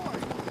get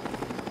aboard.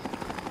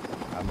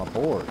 I'm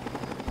aboard.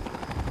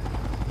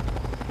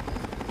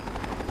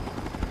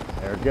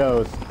 There it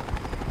goes.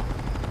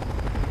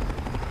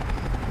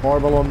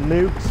 Orbital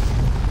nukes.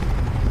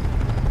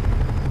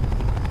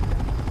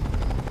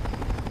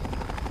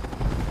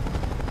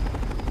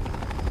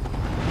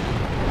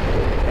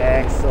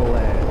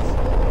 Excellent.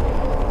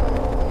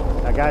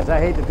 Now guys, I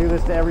hate to do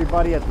this to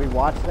everybody as we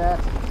watch that,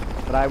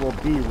 but I will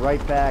be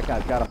right back.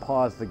 I've got to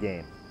pause the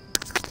game.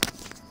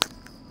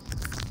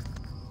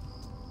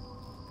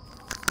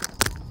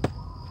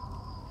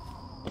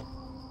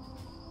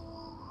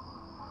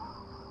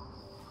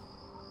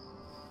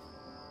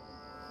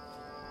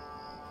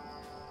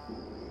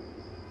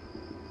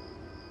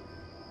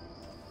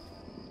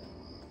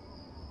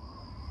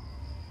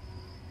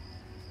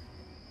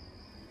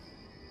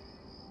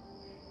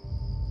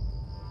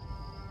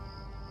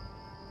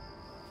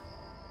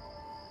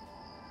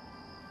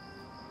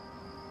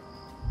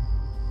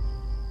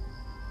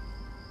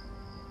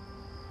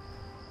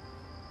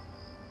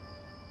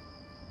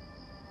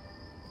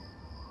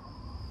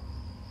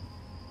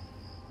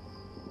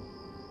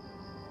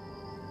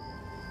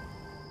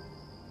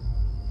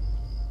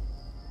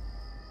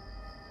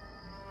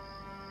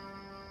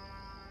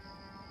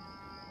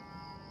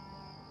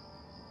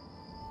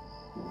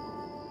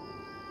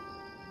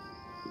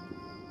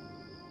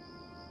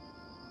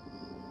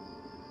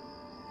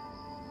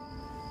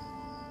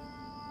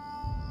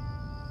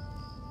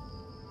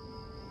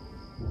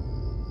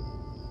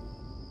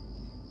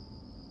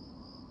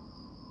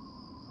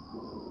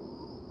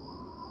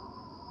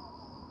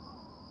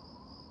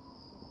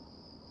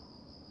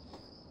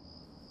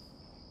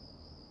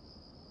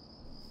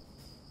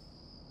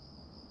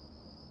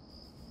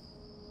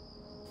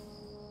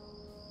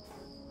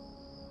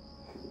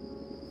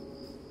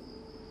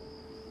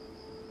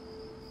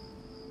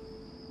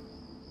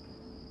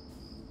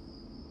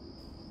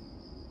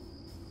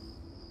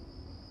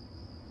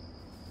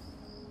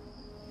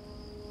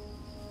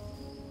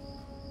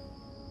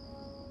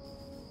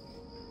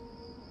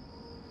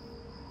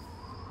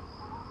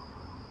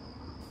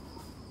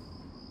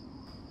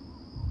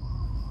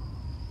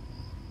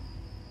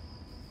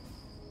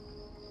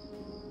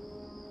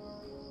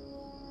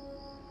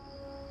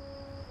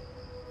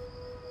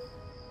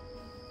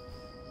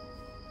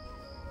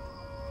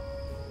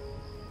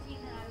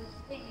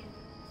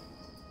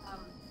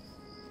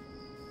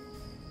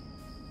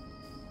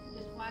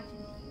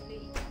 watching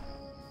TV.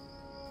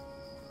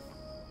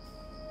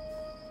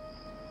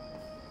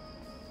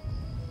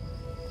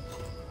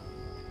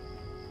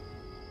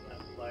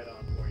 Light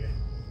on for you.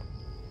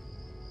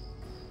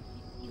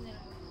 You know,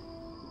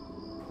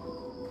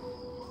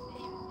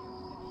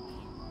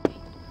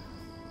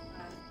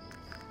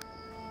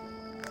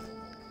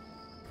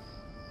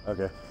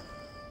 Okay.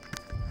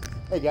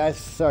 Hey guys,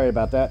 sorry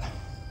about that.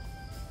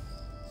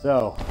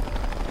 So,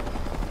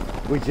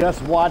 we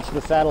just watched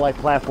the satellite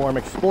platform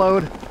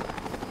explode.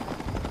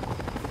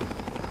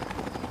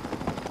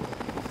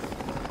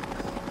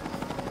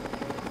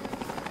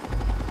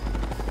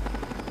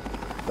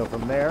 So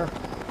from there,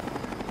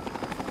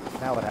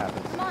 now what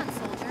happens? Come on,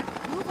 soldier.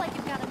 Move like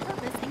you've got a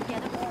purpose and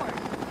get aboard.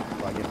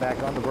 Do I get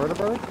back on the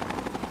vertibird?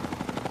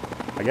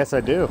 I guess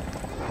I do.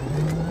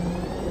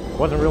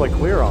 Wasn't really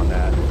clear on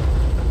that.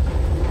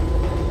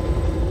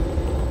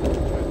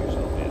 Strap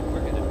yourself in.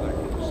 We're headed back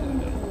to the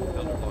Citadel.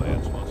 Elder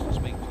Lyons wants to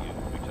speak to you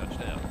when we touch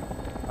down.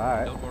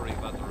 Alright. Don't worry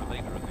about the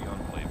remainder of the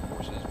Enclave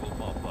forces. We'll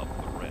mop up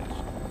the rest.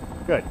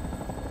 Good.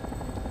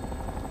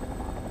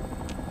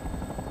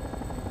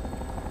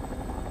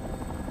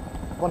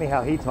 Funny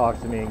how he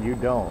talks to me and you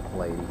don't,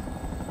 lady.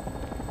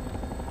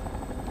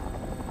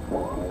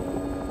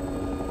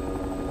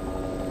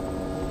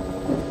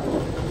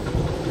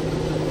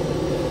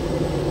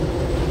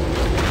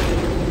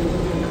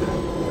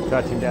 We're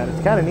touching down.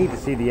 It's kind of neat to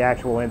see the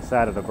actual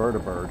inside of the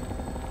vertibird.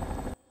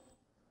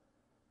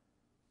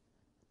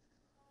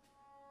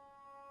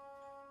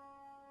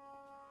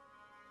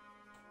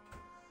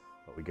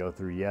 But we go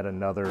through yet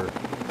another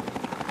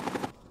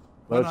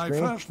When I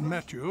first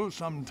met you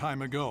some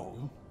time ago,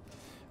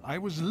 I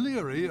was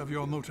leery of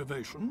your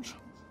motivations,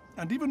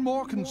 and even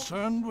more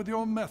concerned with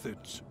your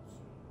methods.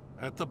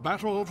 At the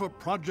battle for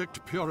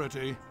Project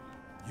Purity,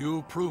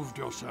 you proved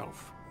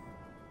yourself.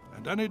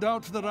 And any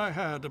doubts that I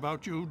had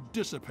about you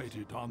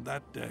dissipated on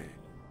that day.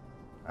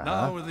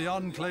 Now with the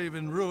Enclave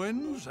in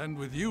ruins, and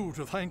with you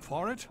to thank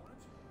for it,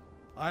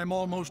 I'm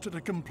almost at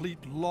a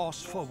complete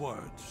loss for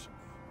words.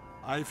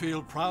 I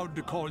feel proud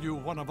to call you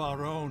one of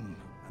our own,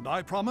 and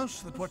I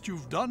promise that what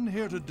you've done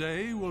here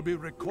today will be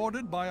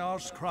recorded by our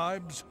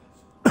scribes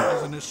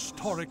as an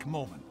historic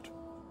moment.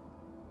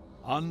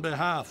 On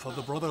behalf of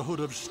the Brotherhood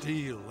of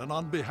Steel, and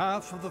on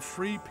behalf of the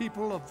free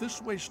people of this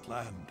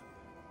wasteland,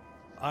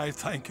 I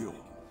thank you.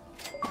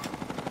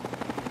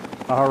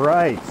 All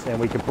right, and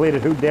we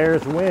completed Who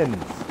Dares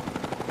Wins.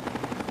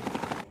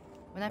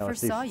 When I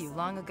first saw you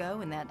long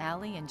ago in that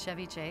alley in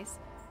Chevy Chase,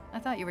 I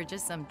thought you were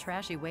just some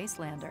trashy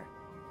wastelander.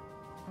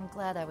 I'm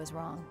glad I was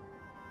wrong.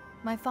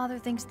 My father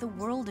thinks the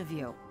world of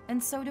you,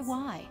 and so do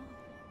I.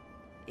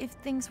 If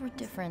things were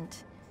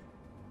different,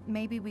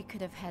 maybe we could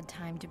have had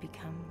time to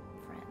become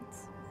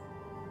friends.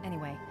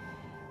 Anyway,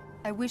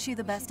 I wish you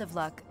the best of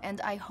luck,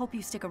 and I hope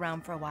you stick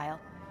around for a while.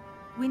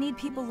 We need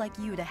people like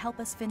you to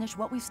help us finish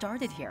what we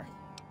started here.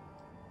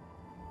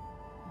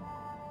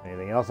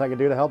 Anything else I can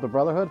do to help the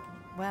Brotherhood?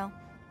 Well,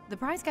 the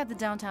prize got the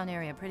downtown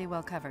area pretty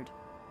well covered.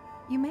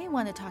 You may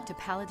want to talk to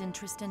Paladin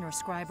Tristan or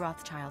Scribe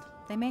Rothschild.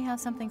 They may have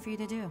something for you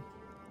to do.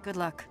 Good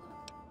luck.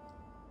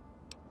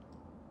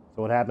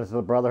 So what happens to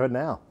the Brotherhood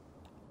now?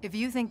 If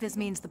you think this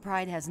means the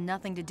Pride has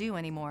nothing to do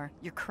anymore,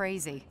 you're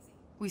crazy.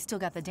 We still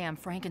got the damn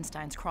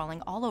Frankensteins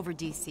crawling all over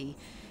DC,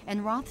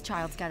 and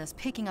Rothschild's got us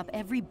picking up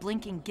every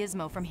blinking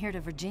gizmo from here to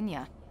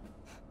Virginia.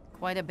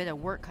 Quite a bit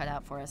of work cut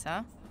out for us,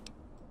 huh?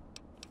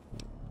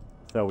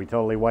 So we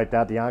totally wiped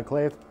out the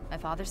Enclave? My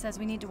father says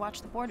we need to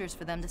watch the borders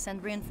for them to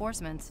send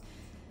reinforcements,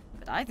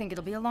 but I think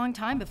it'll be a long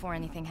time before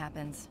anything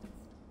happens.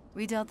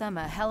 We dealt them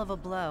a hell of a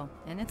blow,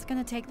 and it's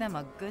gonna take them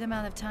a good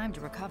amount of time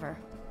to recover.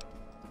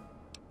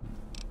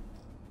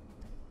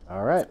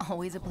 All right. It's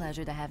always a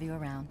pleasure to have you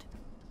around.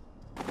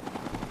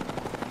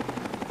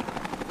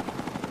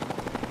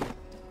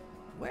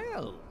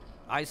 Well,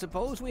 I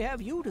suppose we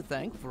have you to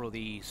thank for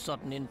the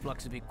sudden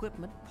influx of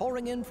equipment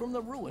pouring in from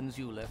the ruins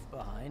you left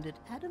behind at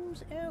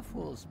Adams Air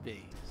Force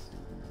Base.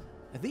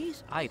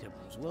 These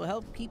items will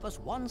help keep us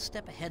one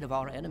step ahead of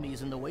our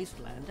enemies in the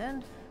wasteland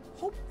and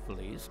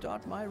hopefully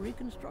start my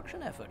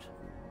reconstruction effort.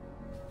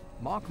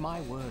 Mark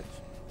my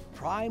words,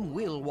 Prime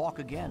will walk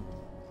again.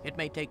 It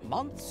may take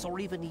months or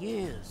even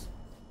years,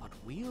 but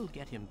we'll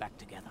get him back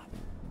together.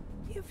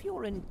 If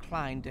you're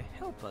inclined to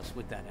help us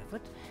with that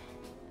effort,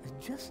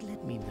 just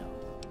let me know.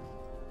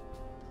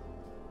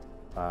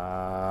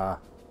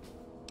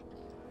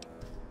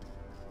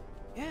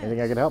 Yes,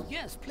 anything I can help?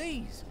 Yes,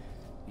 please.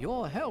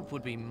 Your help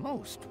would be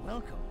most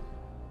welcome.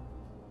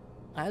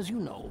 As you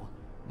know,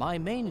 my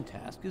main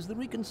task is the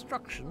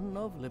reconstruction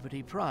of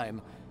Liberty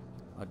Prime.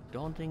 A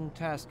daunting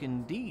task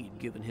indeed,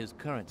 given his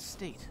current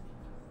state.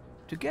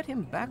 To get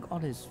him back on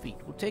his feet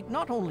will take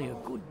not only a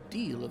good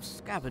deal of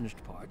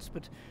scavenged parts,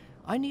 but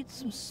I need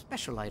some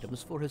special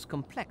items for his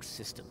complex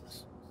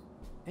systems.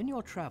 In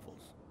your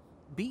travels,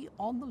 be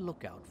on the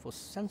lookout for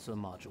sensor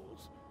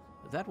modules.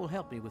 That will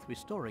help me with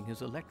restoring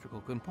his electrical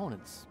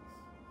components.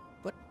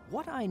 But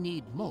what I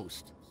need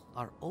most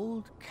are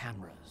old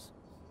cameras.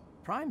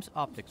 Prime's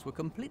optics were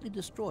completely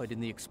destroyed in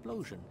the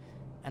explosion,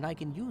 and I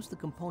can use the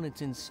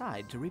components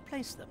inside to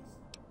replace them.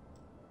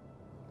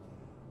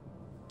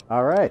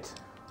 All right.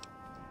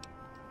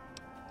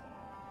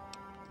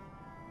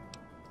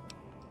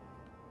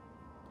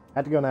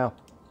 Have to go now.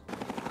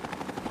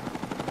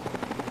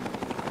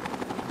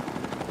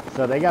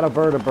 So they got a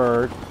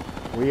vertibird.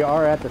 We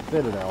are at the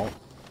Citadel.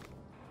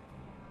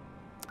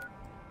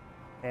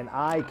 And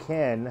I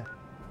can,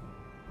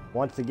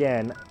 once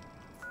again,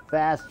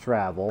 fast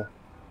travel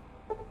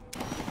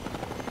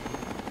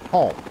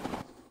home.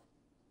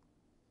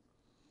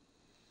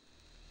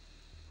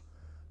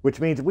 Which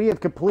means we have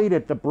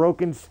completed the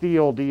Broken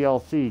Steel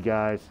DLC,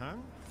 guys.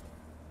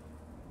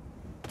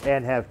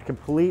 And have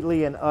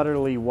completely and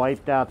utterly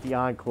wiped out the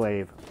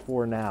Enclave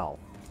for now.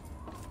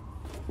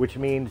 Which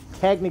means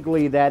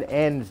technically that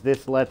ends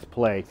this Let's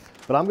Play.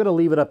 But I'm going to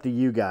leave it up to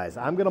you guys.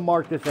 I'm going to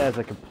mark this as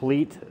a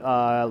complete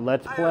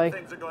Let's Play. I hope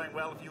things are going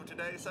well with you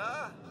today,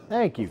 sir.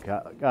 Thank you,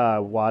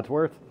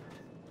 Wadsworth.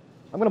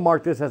 I'm going to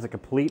mark this as a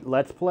complete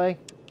Let's Play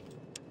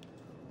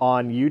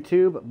on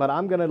YouTube. But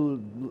I'm going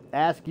to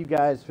ask you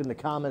guys in the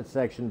comments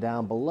section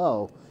down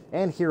below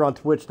and here on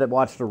Twitch that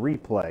watch the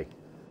replay.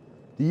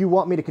 Do you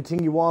want me to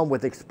continue on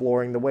with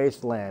exploring the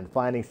wasteland,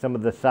 finding some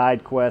of the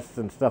side quests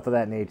and stuff of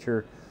that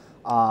nature,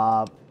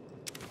 and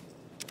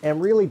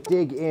really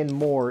dig in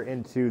more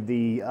into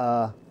the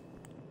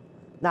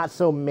not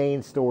so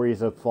main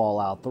stories of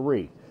Fallout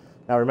 3?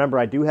 Now remember,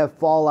 I do have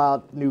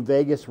Fallout New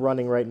Vegas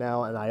running right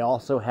now, and I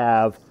also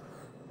have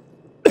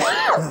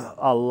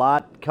a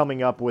lot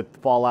coming up with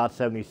Fallout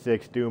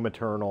 76, Doom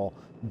Eternal,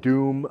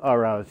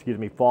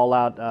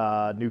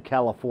 Fallout New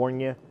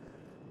California.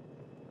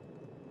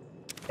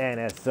 and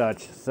as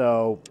such.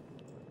 So,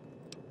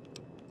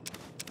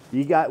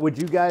 would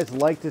you guys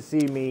like to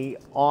see me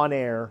on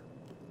air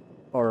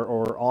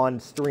or on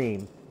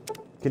stream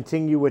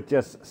continue with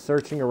just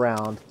searching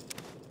around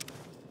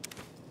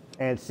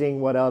and seeing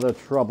what other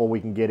trouble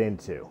we can get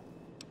into?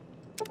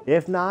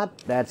 If not,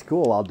 that's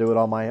cool. I'll do it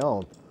on my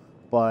own.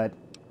 But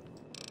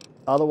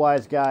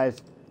otherwise, guys,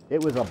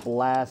 it was a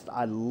blast.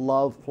 I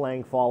love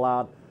playing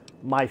Fallout.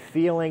 My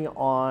feeling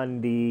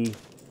on the...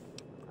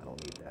 I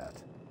don't need that.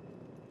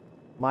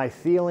 My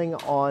feeling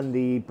on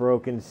the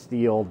Broken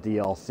Steel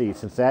DLC,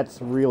 since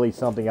that's really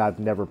something I've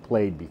never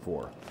played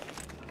before.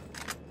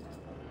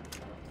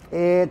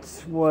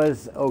 It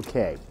was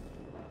okay.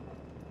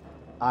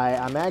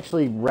 I'm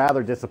actually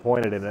rather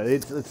disappointed in it.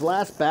 Its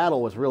last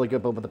battle was really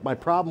good, but my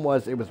problem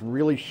was it was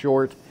really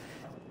short.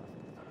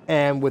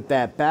 And with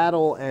that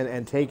battle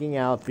and taking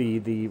out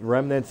the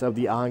remnants of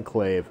the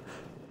Enclave,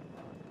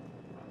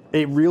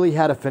 it really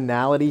had a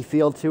finality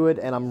feel to it,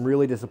 and I'm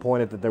really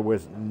disappointed that there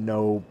was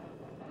no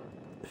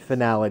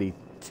finality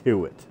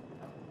to it.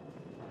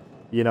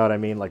 You know what I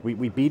mean? Like,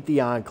 we beat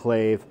the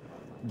Enclave,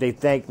 they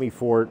thanked me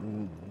for it,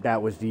 and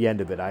that was the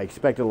end of it. I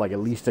expected, like, at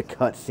least a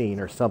cutscene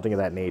or something of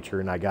that nature,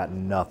 and I got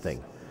nothing.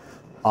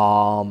 It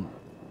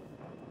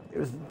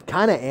was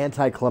kind of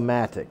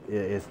anticlimactic,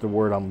 is the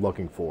word I'm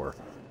looking for.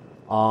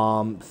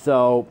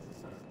 So,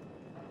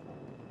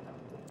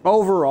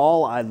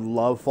 overall, I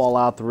love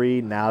Fallout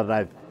 3 now that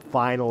I've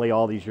finally,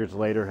 all these years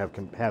later,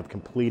 have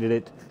completed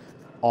it,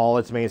 all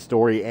its main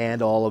story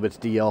and all of its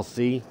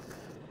DLC.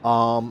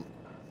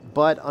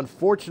 But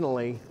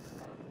unfortunately,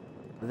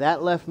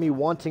 that left me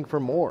wanting for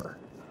more.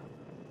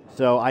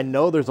 So I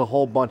know there's a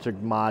whole bunch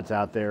of mods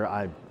out there.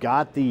 I've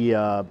got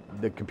the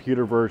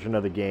computer version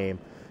of the game.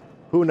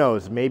 Who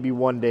knows? Maybe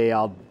one day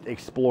I'll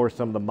explore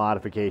some of the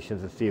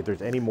modifications and see if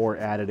there's any more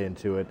added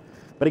into it.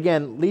 But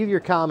again, leave your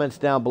comments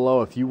down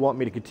below if you want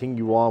me to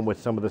continue on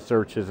with some of the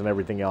searches and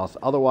everything else.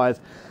 Otherwise,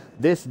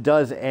 this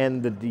does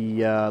end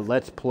the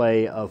Let's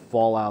Play of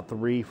Fallout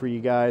 3 for you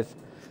guys.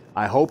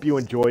 I hope you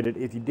enjoyed it.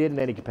 If you did in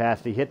any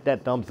capacity, hit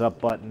that thumbs up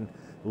button.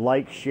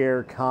 Like,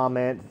 share,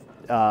 comment,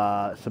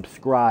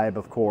 subscribe,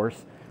 of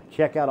course.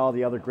 Check out all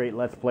the other great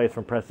Let's Plays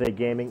from Press A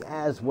Gaming,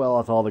 as well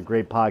as all the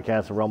great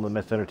podcasts of Realm of the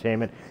Mist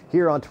Entertainment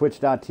here on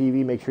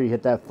Twitch.tv. Make sure you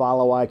hit that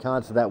follow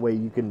icon so that way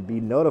you can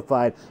be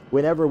notified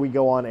whenever we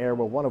go on air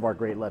with one of our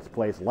great Let's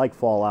Plays like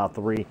Fallout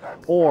 3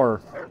 or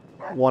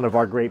one of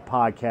our great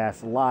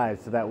podcasts live,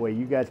 so that way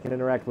you guys can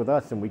interact with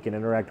us and we can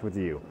interact with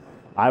you.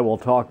 I will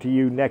talk to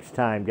you next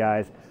time,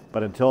 guys.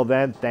 But until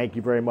then, thank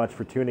you very much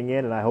for tuning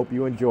in, and I hope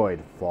you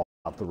enjoyed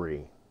Fallout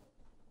 3.